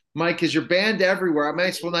YouTube. Mike, is you're banned everywhere. I might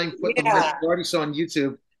as well not even put the Mike Vilardi Show on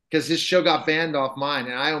YouTube, because his show got banned off mine,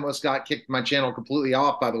 and I almost got kicked my channel completely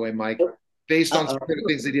off, by the way, Mike, based on specific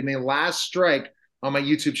things they did. Me last strike on my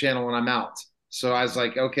YouTube channel when I'm out. So I was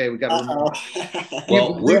like, okay, we got to.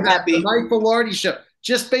 Well, we're happy. The Mike Vilardi Show,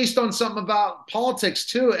 just based on something about politics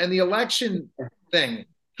too, and the election thing.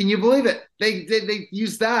 Can you believe it? They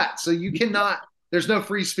use that, so you cannot. There's no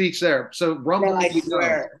free speech there. So Rumble, no, I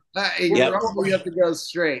swear. Rumble, you have to go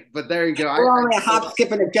straight. But there you go. We're only a hop,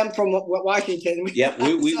 skip, and a jump from Washington. Yeah,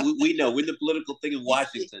 we know we're the political thing in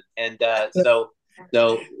Washington, and so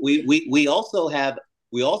we also have.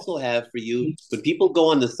 We also have for you, when people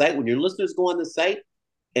go on the site, when your listeners go on the site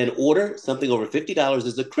and order something over $50,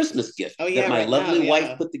 is a Christmas gift that my lovely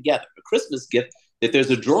wife put together. A Christmas gift that there's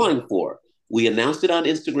a drawing for. We announced it on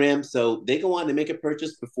Instagram, so they go on to make a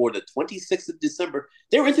purchase before the 26th of December.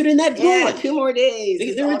 They're entered in that drawing. Yeah, 2 more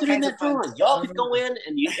days. They're entered in that drawing. Y'all can go in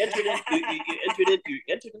and you entered in. You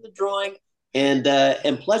entered in the drawing, and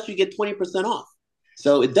plus you get 20% off.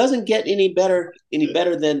 So it doesn't get any better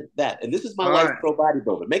than that. And this is my life pro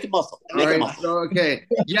bodybuilder. Make it muscle. Make it muscle. Okay.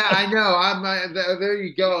 Yeah, I know. There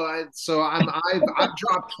you go. I've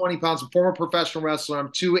dropped 20 pounds. I'm a former professional wrestler.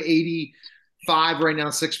 I'm 285 right now,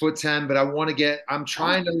 6'10", but I'm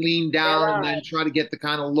trying to lean down and then try to get the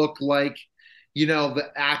kind of look like,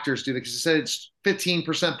 the actors do, because I said it's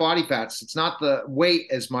 15% body fats. It's not the weight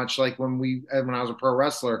as much like when I was a pro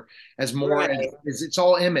wrestler, as more it's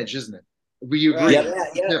all image, isn't it? Will you agree? Yep.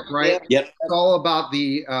 Right? Yep. It's all about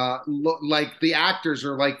the like the actors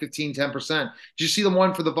are like 15-10%. Did you see the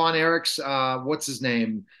one for the Von Erichs? What's his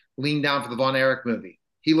name? Lean Down for the Von Erich movie.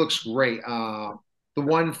 He looks great. The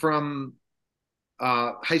one from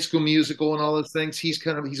High School Musical and all those things. He's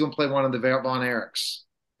gonna play one of the Von Erichs.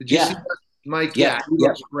 Did you see that, Mike? Yeah, he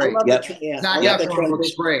looks great. Zach Efron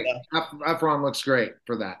looks great. Efron looks great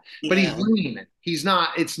for that. But he's lean. He's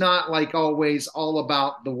not. It's not like always all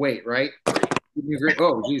about the weight, right?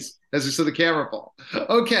 Oh, geez. As we saw the camera fall.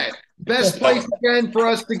 Okay. Best place again for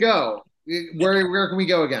us to go. Where can we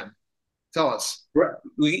go again? Tell us.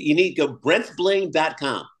 You need to go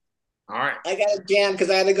brentsbling.com. All right. I got to jam because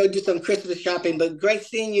I had to go do some Christmas shopping, but great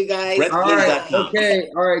seeing you guys. All right. Okay.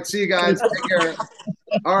 All right. See you guys. Take care.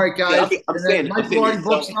 All right, guys.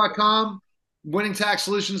 MikeVilardiBooks.com,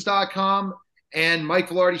 WinningTaxSolutions.com, and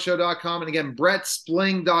MikeVilardiShow.com. And again,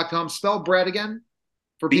 BrentSpling.com. Spell Brett again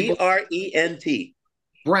for people. BRENT.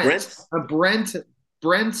 Brent.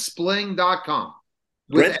 BrentSpling.com.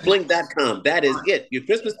 BrentSpling.com. That is it. Your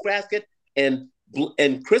Christmas basket and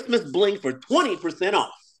Christmas bling for 20%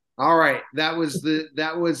 off. All right. That was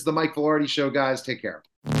the Mike Vilardi Show, guys. Take care.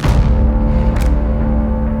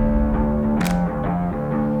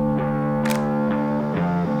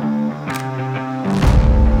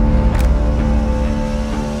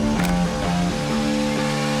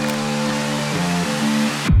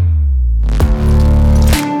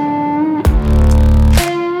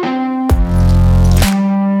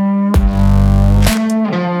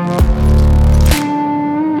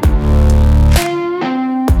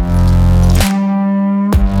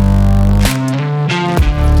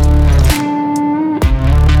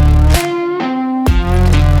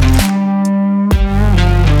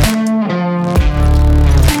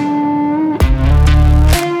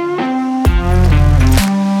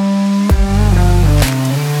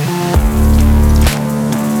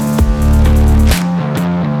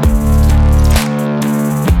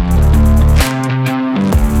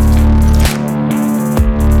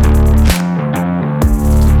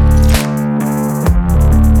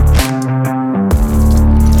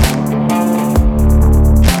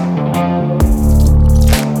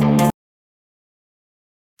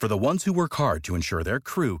 For the ones who work hard to ensure their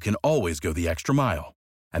crew can always go the extra mile,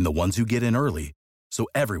 and the ones who get in early so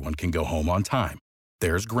everyone can go home on time,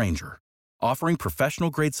 there's Grainger, offering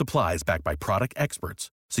professional-grade supplies backed by product experts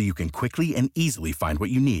so you can quickly and easily find what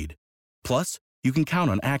you need. Plus, you can count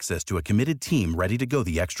on access to a committed team ready to go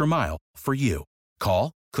the extra mile for you.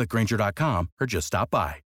 Call, click Grainger.com, or just stop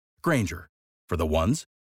by. Grainger, for the ones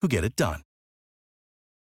who get it done.